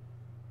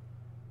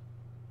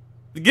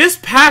 This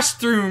passed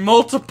through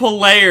multiple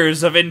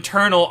layers of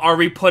internal, are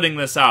we putting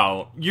this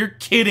out? You're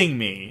kidding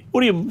me.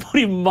 What are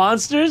you,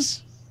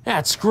 monsters?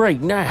 That's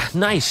great. Nah,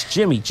 nice,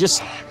 Jimmy.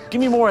 Just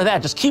give me more of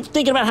that. Just keep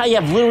thinking about how you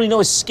have literally no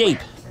escape.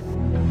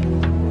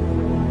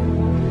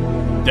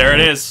 There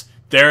it is.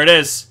 There it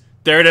is.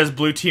 There it is.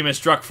 Blue team is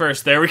struck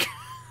first. There we go.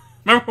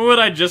 Remember what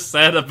I just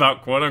said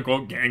about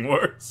quote-unquote gang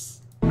wars?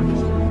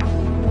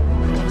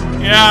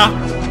 Yeah.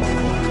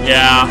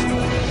 Yeah.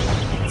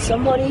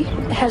 Somebody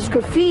has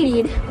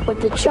graffitied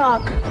with the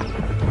chalk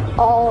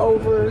all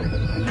over.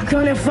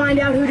 Gonna find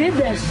out who did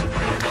this.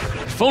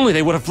 If only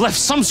they would have left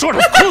some sort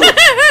of clue.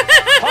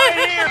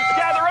 Pioneers,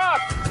 gather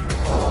up!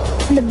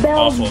 And the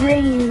bell's Awful.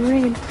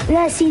 ringing. And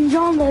I seen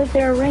John up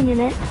there ringing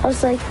it. I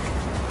was like,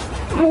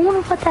 I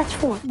wonder what that's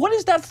for. What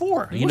is that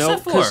for? You What's know,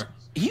 that for? 'cause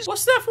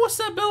What's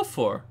that bell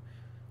for?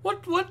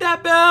 What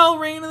that bell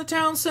ringing in the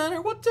town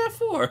center? What's that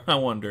for? I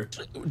wonder.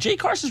 Jay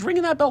Carson's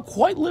ringing that bell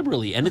quite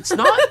liberally, and it's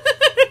not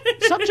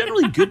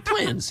generally good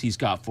plans he's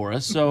got for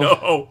us. So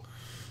No.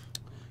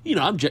 you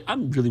know,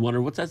 I'm really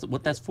wondering what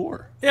that's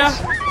for. Yeah.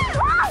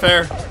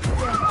 Fair.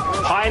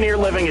 Pioneer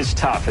living is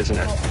tough, isn't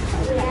it?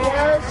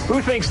 Yes.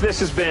 Who thinks this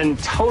has been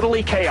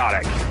totally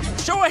chaotic?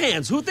 Show of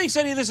hands, who thinks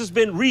any of this has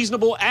been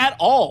reasonable at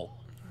all?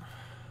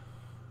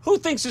 Who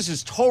thinks this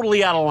is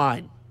totally out of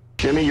line?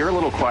 Jimmy, you're a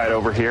little quiet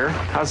over here.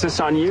 How's this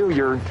on you?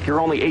 You're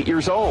only 8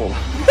 years old. Dude,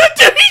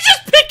 he's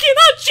just picking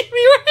on Jimmy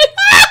right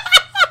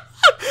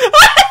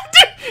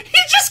Dude, he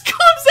just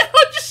comes out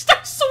and just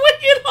starts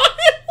swinging on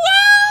him.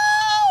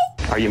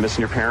 Wow! Are you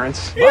missing your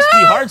parents? Must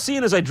be hard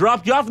seeing as I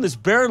dropped you off in this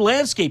barren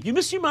landscape. You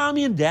miss your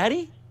mommy and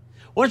daddy?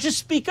 Why don't you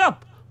speak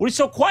up? What are you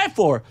so quiet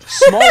for?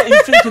 Small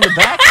infant in the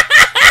back?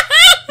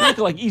 You're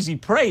looking like easy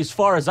prey as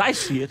far as I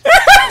see it.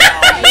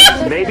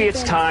 Maybe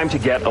it's time to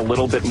get a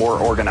little bit more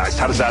organized.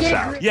 How does that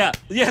sound? Yeah,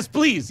 yes,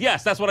 please.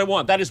 Yes, that's what I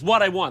want. That is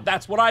what I want.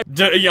 That's what I...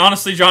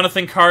 Honestly,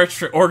 Jonathan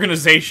Karch,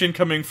 organization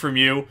coming from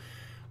you,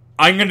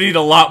 I'm going to need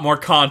a lot more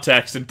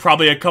context and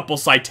probably a couple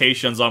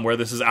citations on where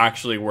this has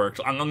actually worked.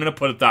 I'm going to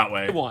put it that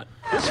way. want.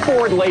 This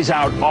board lays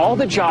out all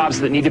the jobs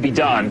that need to be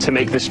done to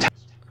make this town.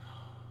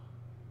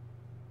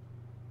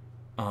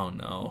 Oh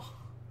no.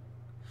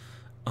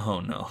 Oh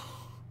no.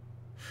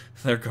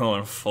 They're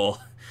going full.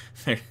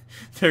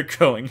 They're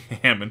going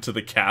ham into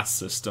the caste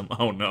system.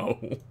 Oh no.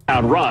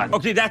 Run.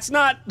 Okay, that's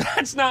not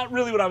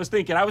really what I was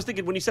thinking. I was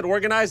thinking when you said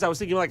organized, I was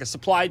thinking like a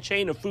supply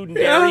chain of food and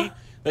dairy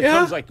that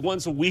comes like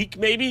once a week,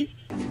 maybe.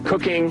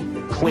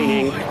 Cooking,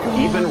 cleaning,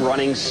 even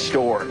running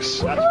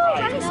stores. That's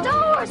right. Running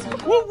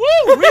stores. Woo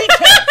woo!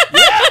 Retail.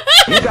 Yeah.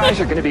 You guys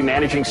are going to be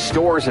managing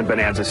stores in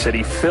Bonanza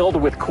City filled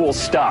with cool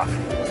stuff.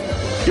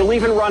 You'll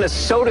even run a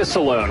soda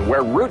saloon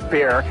where root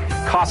beer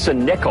costs a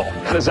nickel.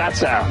 How does that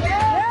sound?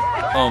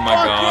 Oh my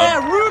god.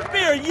 Yeah, root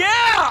beer.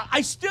 Yeah.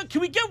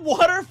 Can we get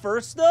water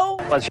first though?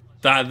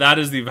 That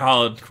is the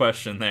valid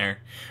question there.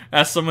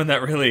 As someone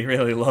that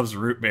really loves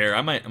root beer,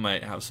 I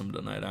might have some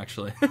tonight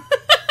actually.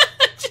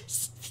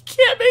 Just you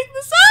can't make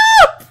this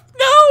up.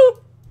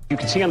 No. You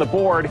can see on the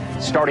board,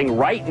 starting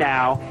right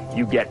now,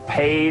 you get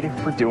paid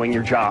for doing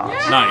your jobs.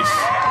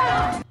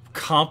 Nice.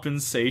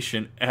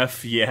 Compensation,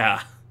 F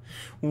yeah.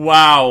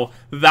 Wow,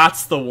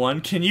 that's the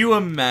one. Can you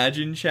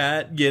imagine,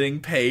 chat,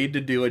 getting paid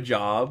to do a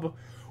job?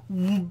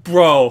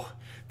 Bro,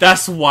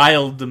 that's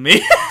wild to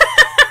me.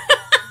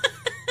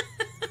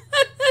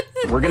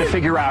 We're going to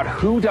figure out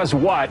who does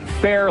what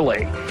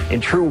fairly.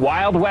 In true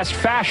Wild West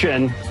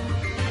fashion,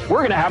 we're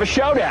going to have a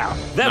showdown.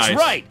 That's Nice.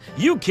 right.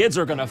 You kids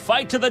are going to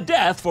fight to the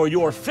death for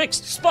your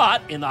fixed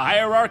spot in the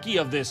hierarchy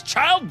of this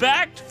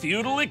child-backed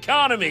feudal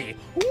economy.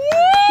 Woo!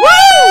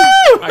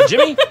 All right,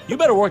 Jimmy, you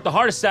better work the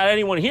hardest out of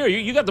anyone here.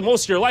 You got the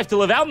most of your life to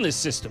live out in this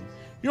system.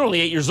 You're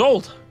only 8 years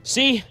old.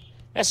 See?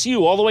 That's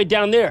you all the way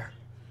down there.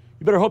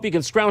 You better hope you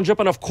can scrounge up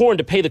enough corn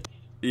to pay the...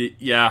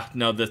 Yeah,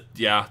 no,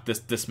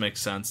 this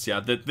makes sense. Yeah,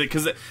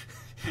 because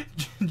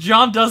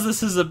John does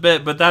this as a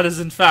bit, but that is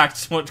in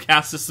fact what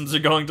caste systems are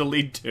going to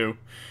lead to.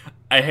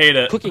 I hate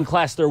it. cooking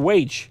class their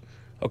wage,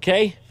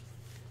 okay?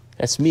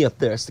 That's me up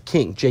there. It's the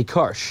king, Jay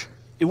Karsh.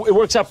 It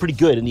works out pretty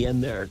good in the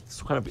end there.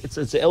 It's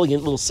an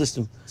elegant little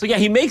system. So yeah,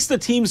 he makes the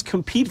teams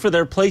compete for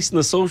their place in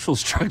the social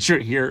structure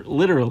here,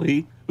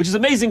 literally, which is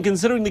amazing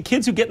considering the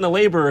kids who get in the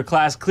laborer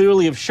class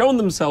clearly have shown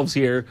themselves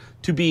here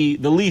to be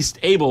the least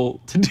able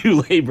to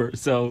do labor,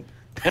 so...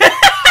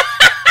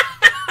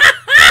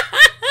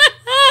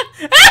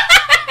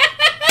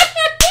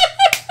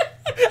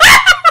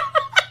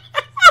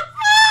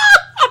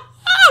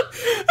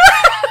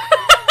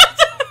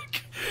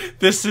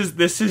 This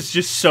is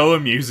just so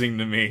amusing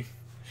to me.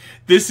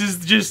 This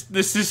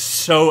is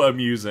so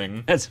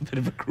amusing. That's a bit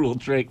of a cruel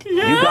trick.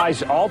 You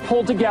guys all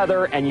pull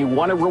together and you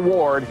want a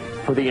reward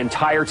for the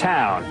entire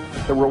town.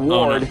 The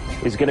reward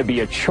is going to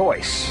be a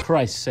choice.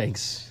 Christ's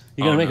sakes.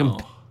 You're gonna make him...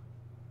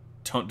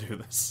 Don't do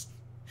this.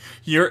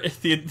 You're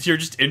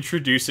just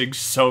introducing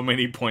so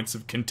many points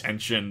of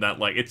contention that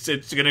like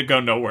it's gonna go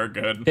nowhere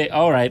good. Okay,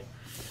 all right.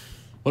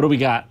 What do we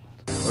got?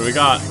 What do we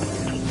got?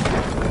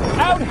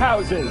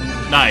 Outhouses.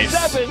 Nice.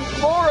 7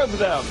 more of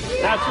them.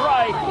 That's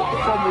right.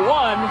 From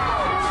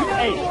 1 to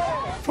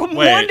 8. From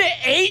Wait. 1 to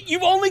 8?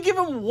 You've only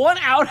given one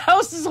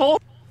outhouse this whole...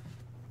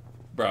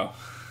 Bro,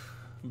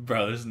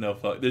 there's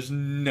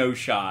no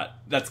shot.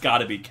 That's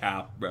gotta be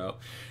cap, bro.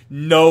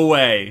 No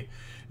way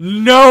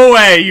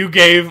you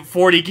gave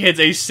 40 kids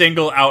a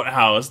single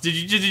outhouse.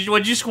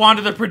 What'd you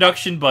squander the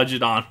production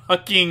budget on?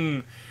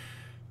 Fucking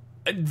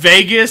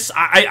Vegas?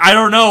 I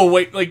don't know.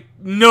 Wait, like,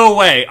 no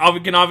way.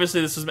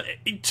 Obviously this is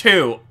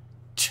two.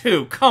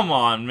 Come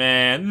on,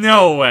 man.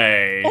 No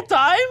way. Whole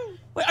time?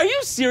 Wait, are you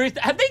serious?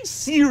 Have they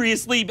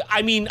seriously...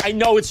 I mean, I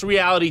know it's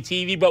reality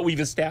TV, but we've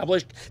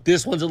established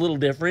this one's a little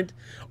different.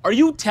 Are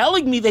you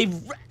telling me they've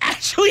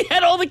actually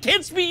had all the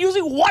kids be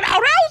using one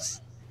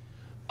outhouse?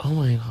 Oh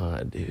my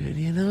god, dude,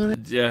 you know?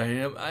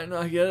 Yeah, I know,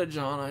 I get it,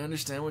 John. I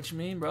understand what you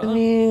mean, bro. I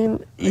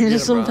mean, you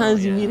just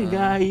sometimes you meet a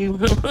guy, you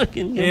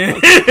fucking... Yeah.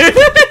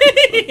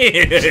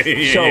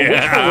 So,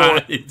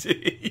 which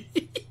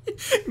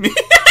reward...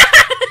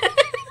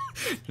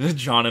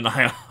 John and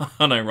I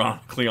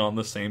unironically on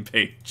the same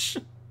page.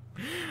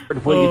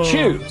 Will you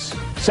choose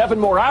 7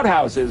 more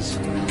outhouses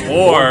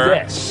Or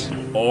this?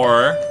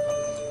 Or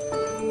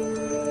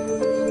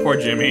poor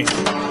Jimmy.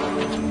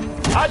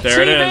 A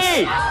There it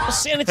TV! is.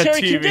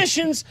 Sanitary TV.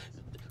 conditions,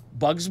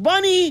 Bugs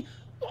Bunny,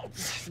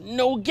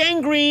 no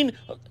gangrene,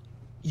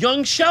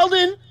 young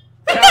Sheldon.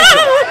 You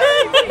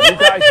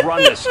guys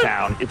run this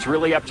town. It's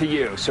really up to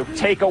you. So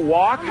take a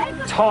walk,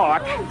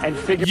 talk, and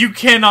figure... You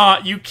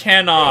cannot. You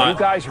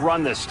guys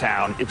run this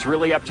town. It's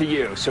really up to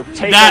you. So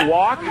take That a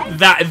walk,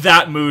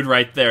 that mood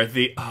right there.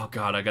 Oh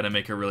god, I gotta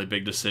make a really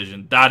big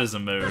decision. That is a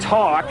mood.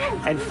 talk,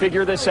 and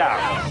figure this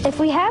out. If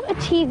we have a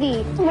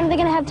TV, when are they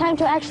going to have time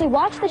to actually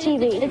watch the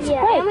TV?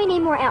 And we need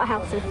more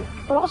outhouses.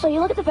 But also, you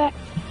look at the fact,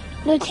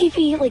 the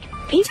TV, like,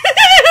 people...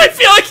 I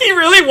feel like he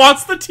really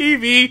wants the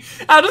TV.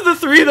 Out of the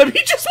 3 of them,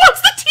 he just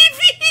wants the TV.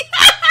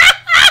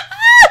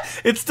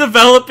 It's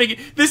developing.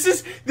 This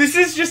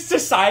is just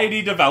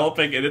society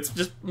developing in its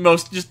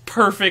just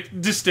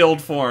perfect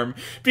distilled form.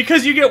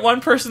 Because you get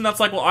one person that's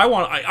like, well,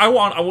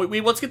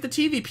 let's get the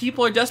TV.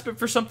 People are desperate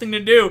for something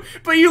to do.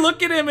 But you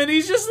look at him and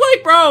he's just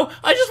like, bro,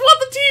 I just want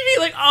the TV.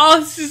 Like,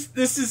 oh,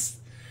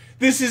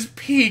 this is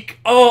peak.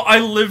 Oh, I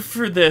live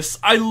for this.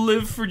 I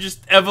live for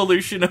just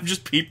evolution of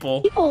just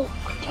people. People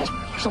are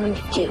desperate for something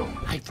to do.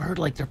 I've heard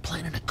like they're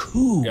planning a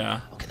coup.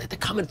 Yeah. Okay, they're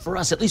coming for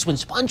us. At least when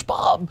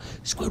SpongeBob,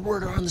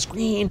 Squidward are on the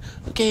screen,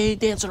 okay,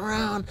 dancing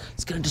around,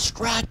 it's gonna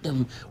distract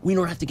them. We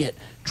don't have to get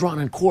drawn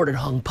and quartered,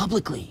 hung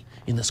publicly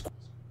in the square.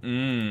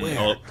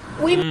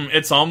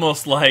 It's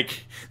almost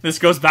like this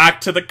goes back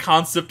to the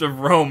concept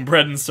of Rome,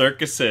 bread and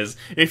circuses.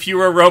 If you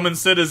were a Roman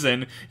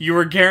citizen, you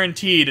were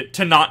guaranteed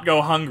to not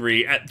go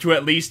hungry, to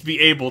at least be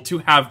able to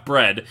have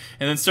bread.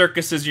 And then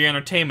circus is your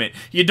entertainment.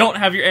 You don't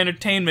have your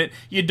entertainment,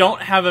 you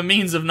don't have a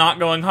means of not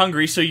going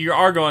hungry, so you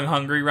are going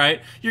hungry,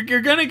 right? You're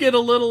gonna get a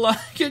little,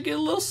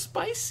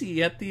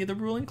 spicy at the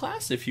ruling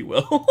class, if you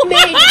will.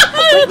 Made a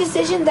quick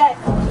decision that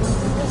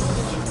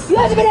You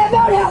guys have been at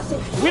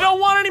outhouses. We don't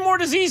want any more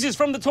diseases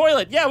from the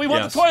toilet. Yeah, we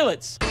want the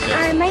toilets.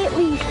 I might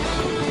leave.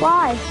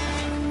 Why?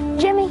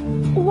 Jimmy,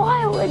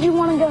 why would you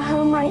want to go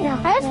home right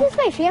now? I just miss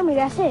my family,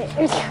 that's it.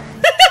 Dude,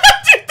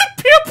 the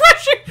peer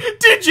pressure!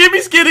 Dude,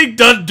 Jimmy's getting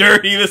done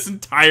dirty this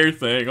entire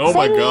thing. Oh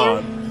my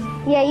god.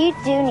 Yeah, you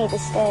do need to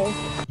stay.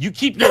 You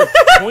keep your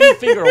pointing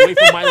finger away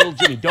from my little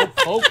Jimmy. Don't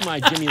poke my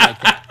Jimmy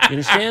like that. You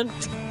understand?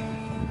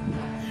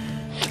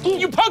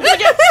 You poked him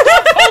again!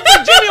 Don't poke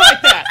my Jimmy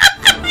like that!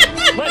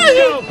 Let's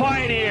go,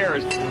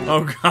 Pioneers!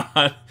 Oh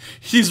god.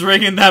 He's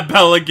ringing that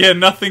bell again.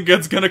 Nothing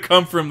good's gonna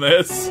come from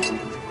this.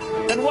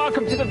 And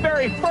welcome to the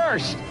very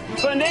first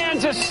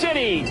Bonanza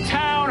City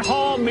Town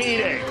Hall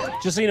meeting.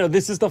 Just so you know,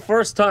 this is the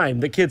first time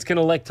the kids can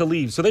elect to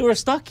leave. So they were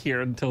stuck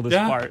here until this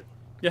part.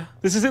 Yeah.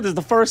 This is it. This is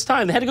the first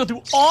time. They had to go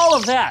through all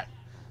of that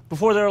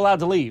before they're allowed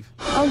to leave.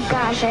 Oh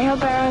gosh, I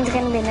hope everyone's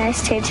gonna be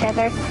nice to each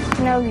other.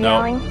 No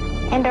yelling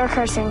and or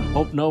cursing.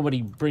 Hope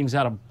nobody brings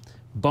out a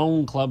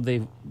bone club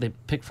they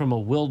picked from a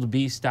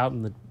wildebeest out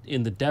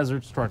in the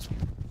desert, starts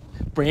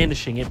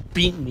brandishing it,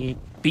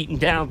 beating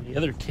down the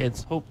other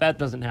kids. Hope that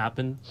doesn't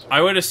happen.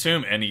 I would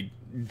assume any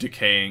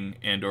decaying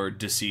and or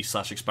deceased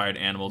 / expired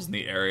animals in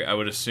the area, I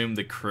would assume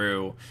the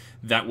crew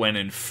that went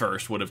in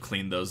first would have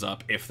cleaned those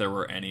up if there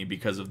were any,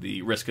 because of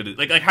the risk of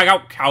like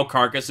how cow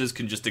carcasses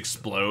can just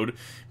explode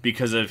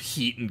because of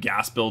heat and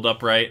gas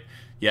buildup, right?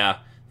 Yeah,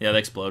 they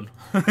explode.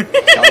 Now,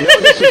 I know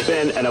this has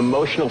been an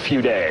emotional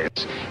few days,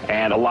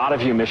 and a lot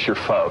of you miss your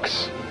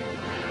folks.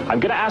 I'm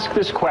going to ask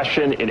this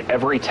question in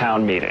every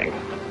town meeting.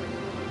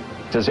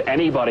 Does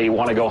anybody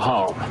want to go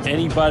home?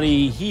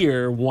 Anybody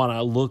here want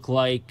to look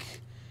like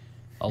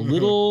a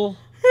little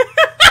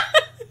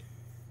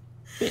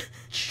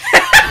bitch?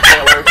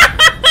 Taylor,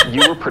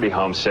 you were pretty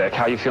homesick.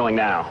 How are you feeling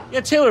now?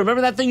 Yeah, Taylor,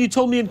 remember that thing you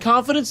told me in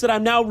confidence that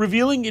I'm now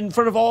revealing in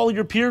front of all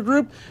your peer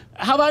group?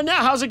 How about now?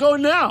 How's it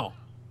going now?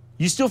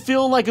 You still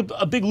feeling like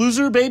a big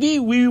loser, baby?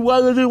 Who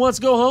wants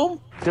to go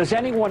home? Does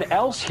anyone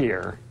else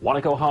here want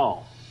to go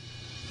home?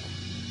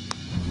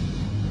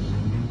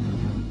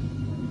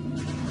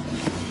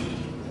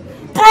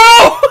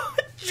 Bro!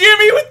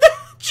 Jimmy with the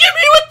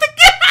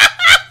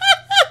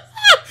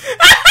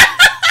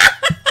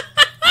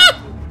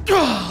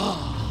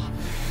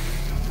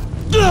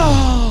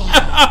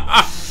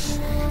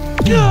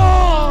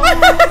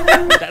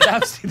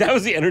that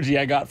was the energy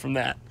I got from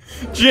that.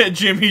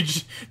 Jimmy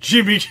just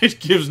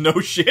gives no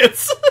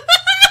shits.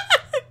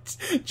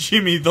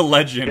 Jimmy the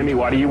legend. Jimmy,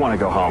 why do you want to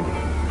go home?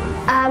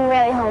 I'm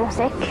really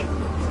homesick.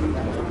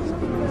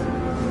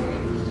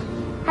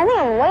 I think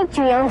I'm way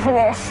too young for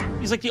this.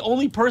 He's like the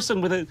only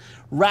person with a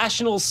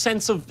rational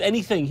sense of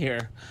anything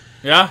here.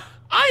 Yeah?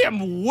 I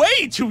am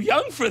way too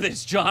young for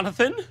this,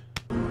 Jonathan.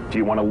 Do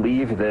you want to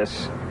leave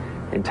this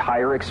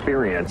entire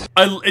experience?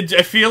 I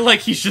feel like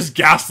he's just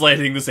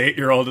gaslighting this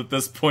 8-year-old at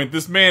this point.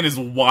 This man is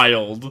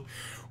wild.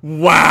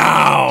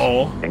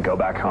 Wow. And go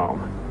back home.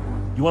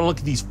 You want to look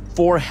at these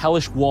 4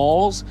 hellish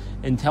walls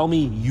and tell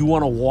me you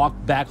want to walk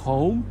back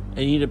home and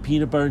eat a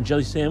peanut butter and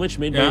jelly sandwich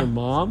made by your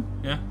mom?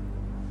 Yeah.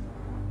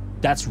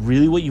 That's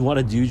really what you want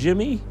to do,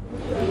 Jimmy?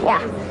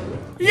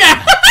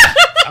 Yeah.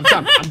 I'm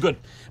done. I'm good.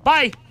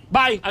 Bye.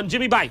 Bye. I'm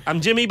Jimmy. Bye.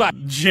 I'm Jimmy. Bye.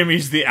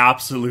 Jimmy's the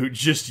absolute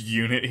just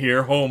unit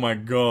here. Oh my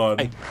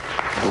god.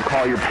 We'll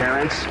call your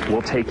parents.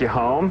 We'll take you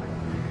home.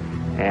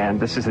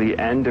 And this is the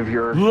end of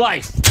your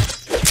life.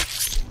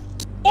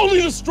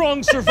 Only the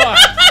strong survive.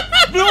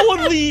 No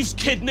one leaves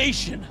Kid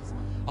Nation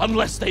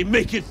unless they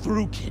make it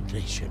through Kid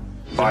Nation.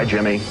 Bye,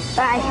 Jimmy.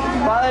 Bye.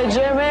 Bye,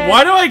 Jimmy.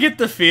 Why do I get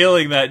the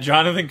feeling that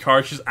Jonathan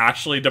Karsh is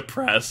actually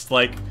depressed?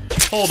 Like,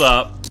 hold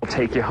up. We'll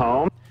take you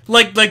home.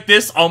 Like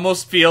this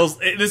almost feels...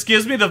 This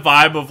gives me the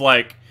vibe of,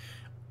 like...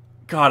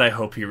 God, I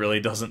hope he really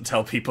doesn't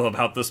tell people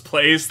about this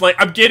place. Like,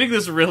 I'm getting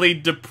this really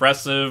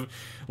depressive,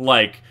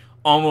 like...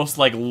 almost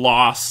like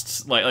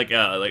Lost, like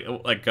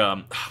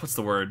what's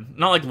the word?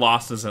 Not like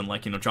Lost as in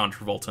like, you know, John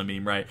Travolta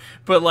meme, right?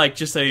 But like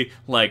just a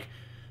like,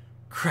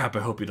 crap,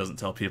 I hope he doesn't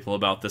tell people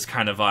about this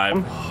kind of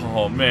vibe.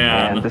 Oh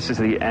man. And this is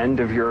the end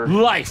of your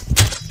life.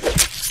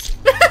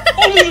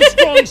 Only the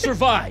strong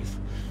survive.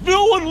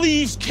 No one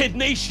leaves Kid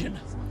Nation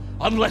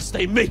unless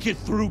they make it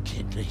through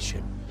Kid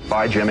Nation.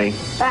 Bye, Jimmy.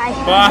 Bye.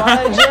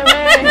 Bye,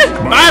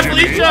 Jimmy. Bye,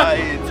 Felicia.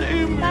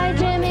 Bye,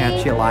 Jimmy.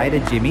 Can't you lie to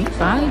Jimmy?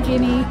 Bye,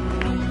 Jimmy.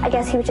 I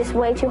guess he was just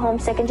way too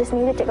homesick and just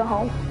needed to go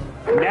home.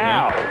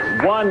 Now,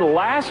 one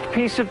last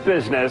piece of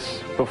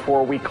business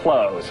before we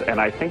close,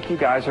 and I think you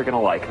guys are going to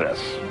like this.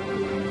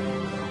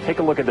 Take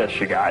a look at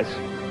this, you guys.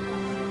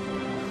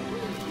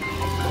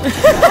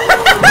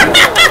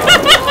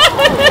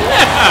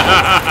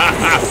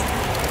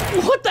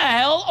 What the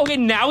hell? Okay,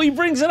 now he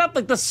brings it up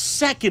like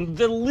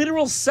the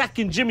literal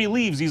second Jimmy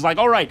leaves. He's like,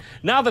 all right,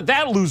 now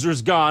that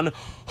loser's gone,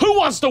 who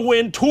wants to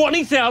win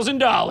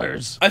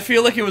 $20,000? I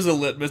feel like it was a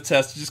litmus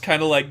test to just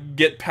kind of like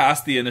get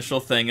past the initial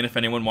thing, and if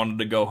anyone wanted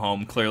to go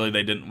home, clearly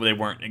they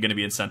weren't going to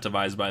be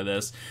incentivized by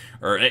this,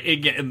 or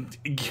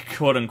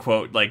quote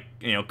unquote, like,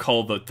 you know,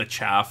 call the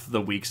chaff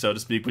the weak, so to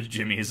speak. Which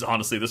Jimmy is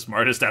honestly the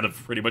smartest out of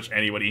pretty much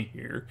anybody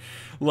here.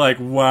 Like,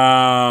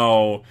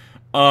 wow.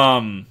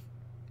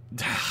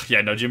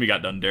 Yeah, no, Jimmy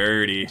got done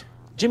dirty.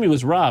 Jimmy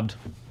was robbed.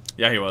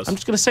 Yeah, he was. I'm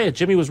just gonna say it.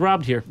 Jimmy was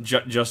robbed here.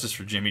 Justice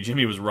for Jimmy.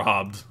 Jimmy was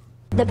robbed.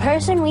 The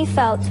person we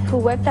felt who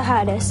worked the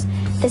hardest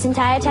this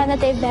entire time that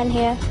they've been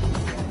here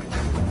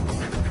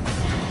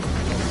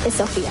is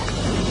Sophia.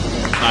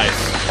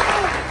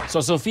 Nice. So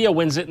Sophia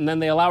wins it, and then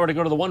they allow her to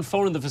go to the one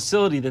phone in the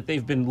facility that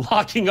they've been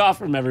locking off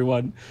from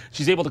everyone.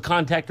 She's able to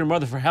contact her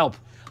mother for help.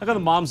 I got the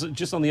mom's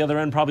just on the other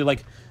end, probably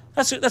like,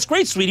 "That's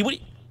great, sweetie. What do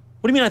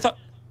you mean? I thought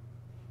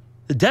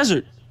the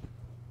desert,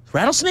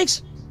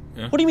 rattlesnakes.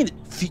 Yeah. What do you mean,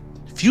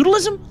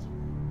 feudalism?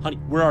 Honey,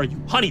 where are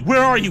you? Honey,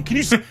 where are you? Can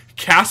you see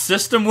caste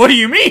system? What do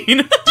you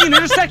mean? an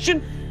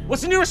intersection?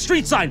 What's the nearest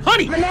street sign?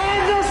 Honey!"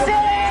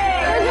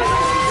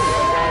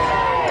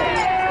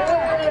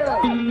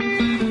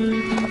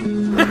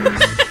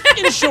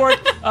 In short,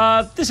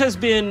 this has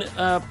been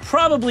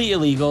probably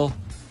illegal,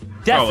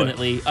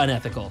 definitely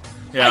unethical.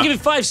 Yeah. I give it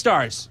 5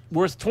 stars,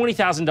 worth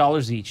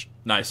 $20,000 each.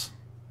 Nice.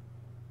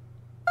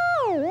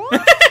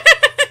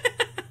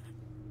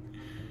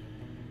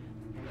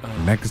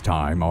 Next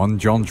time on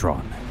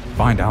JonTron,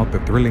 find out the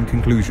thrilling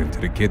conclusion to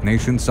the Kid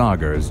Nation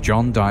saga as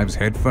John dives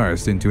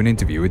headfirst into an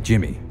interview with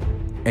Jimmy,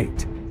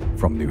 8,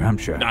 from New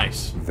Hampshire.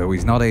 Nice. Though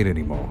he's not 8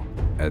 anymore,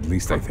 at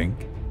least I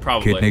think.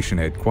 Probably. Kid Nation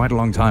hit quite a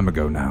long time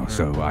ago now,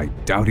 so I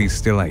doubt he's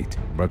still 8.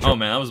 But Oh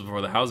man, that was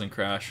before the housing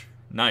crash.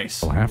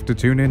 Nice. you'll have to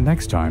tune in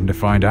next time to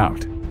find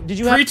out. Did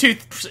you have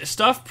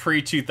Stuff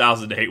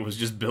pre-2008 was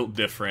just built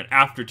different.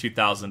 After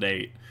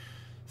 2008,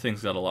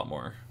 things got a lot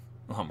more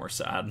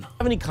sad.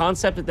 any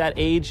concept at that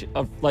age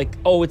of like,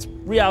 oh, it's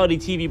reality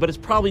TV, but it's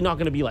probably not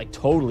going to be like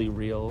totally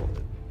real?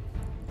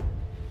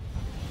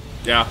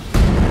 Yeah.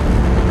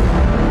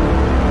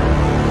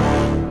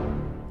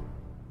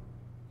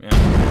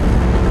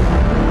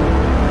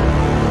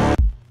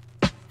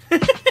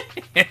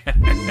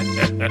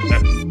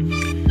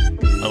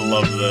 I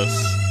love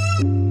this.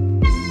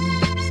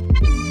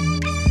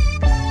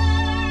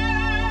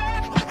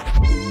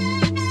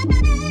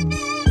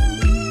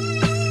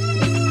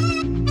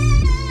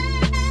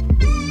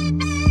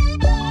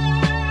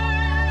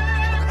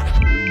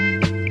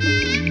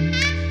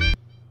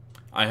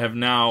 I have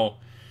now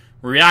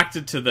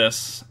reacted to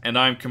this, and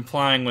I'm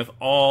complying with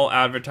all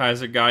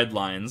advertiser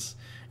guidelines,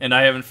 and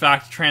I have in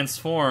fact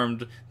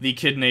transformed the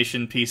Kid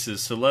Nation pieces,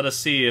 so let us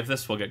see if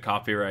this will get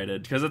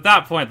copyrighted, because at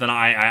that point, then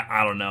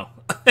I don't know.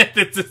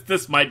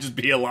 This might just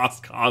be a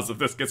lost cause if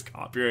this gets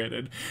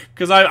copyrighted,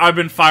 because I've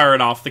been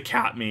firing off the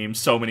cat meme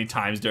so many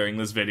times during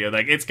this video.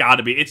 Like, it's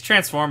gotta be. It's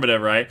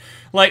transformative, right?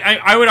 Like,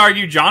 I would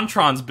argue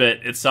JonTron's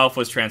bit itself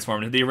was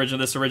transformative.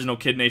 This original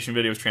Kid Nation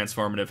video was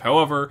transformative.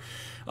 However,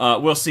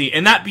 we'll see.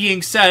 And that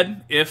being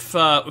said, if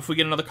we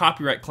get another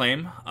copyright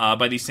claim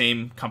by the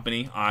same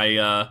company,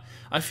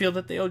 I feel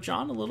that they owe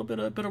John a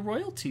bit of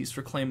royalties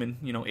for claiming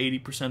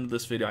 80% of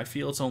this video. I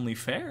feel it's only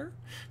fair.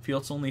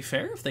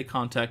 If they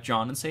contact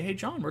John and say, "Hey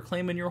John, we're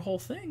claiming your whole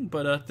thing,"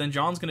 but then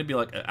John's going to be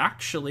like,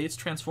 "Actually, it's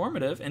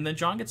transformative," and then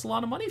John gets a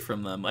lot of money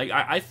from them. Like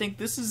I think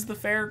this is the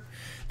fair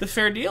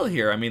deal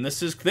here. I mean,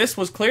 this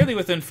was clearly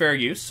within fair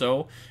use,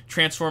 so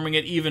transforming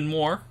it even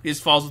more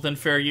falls within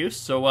fair use.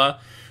 So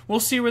we'll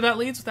see where that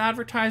leads with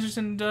advertisers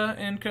and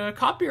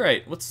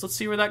copyright. Let's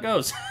see where that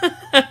goes.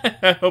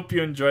 I hope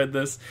you enjoyed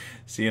this.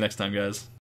 See you next time, guys.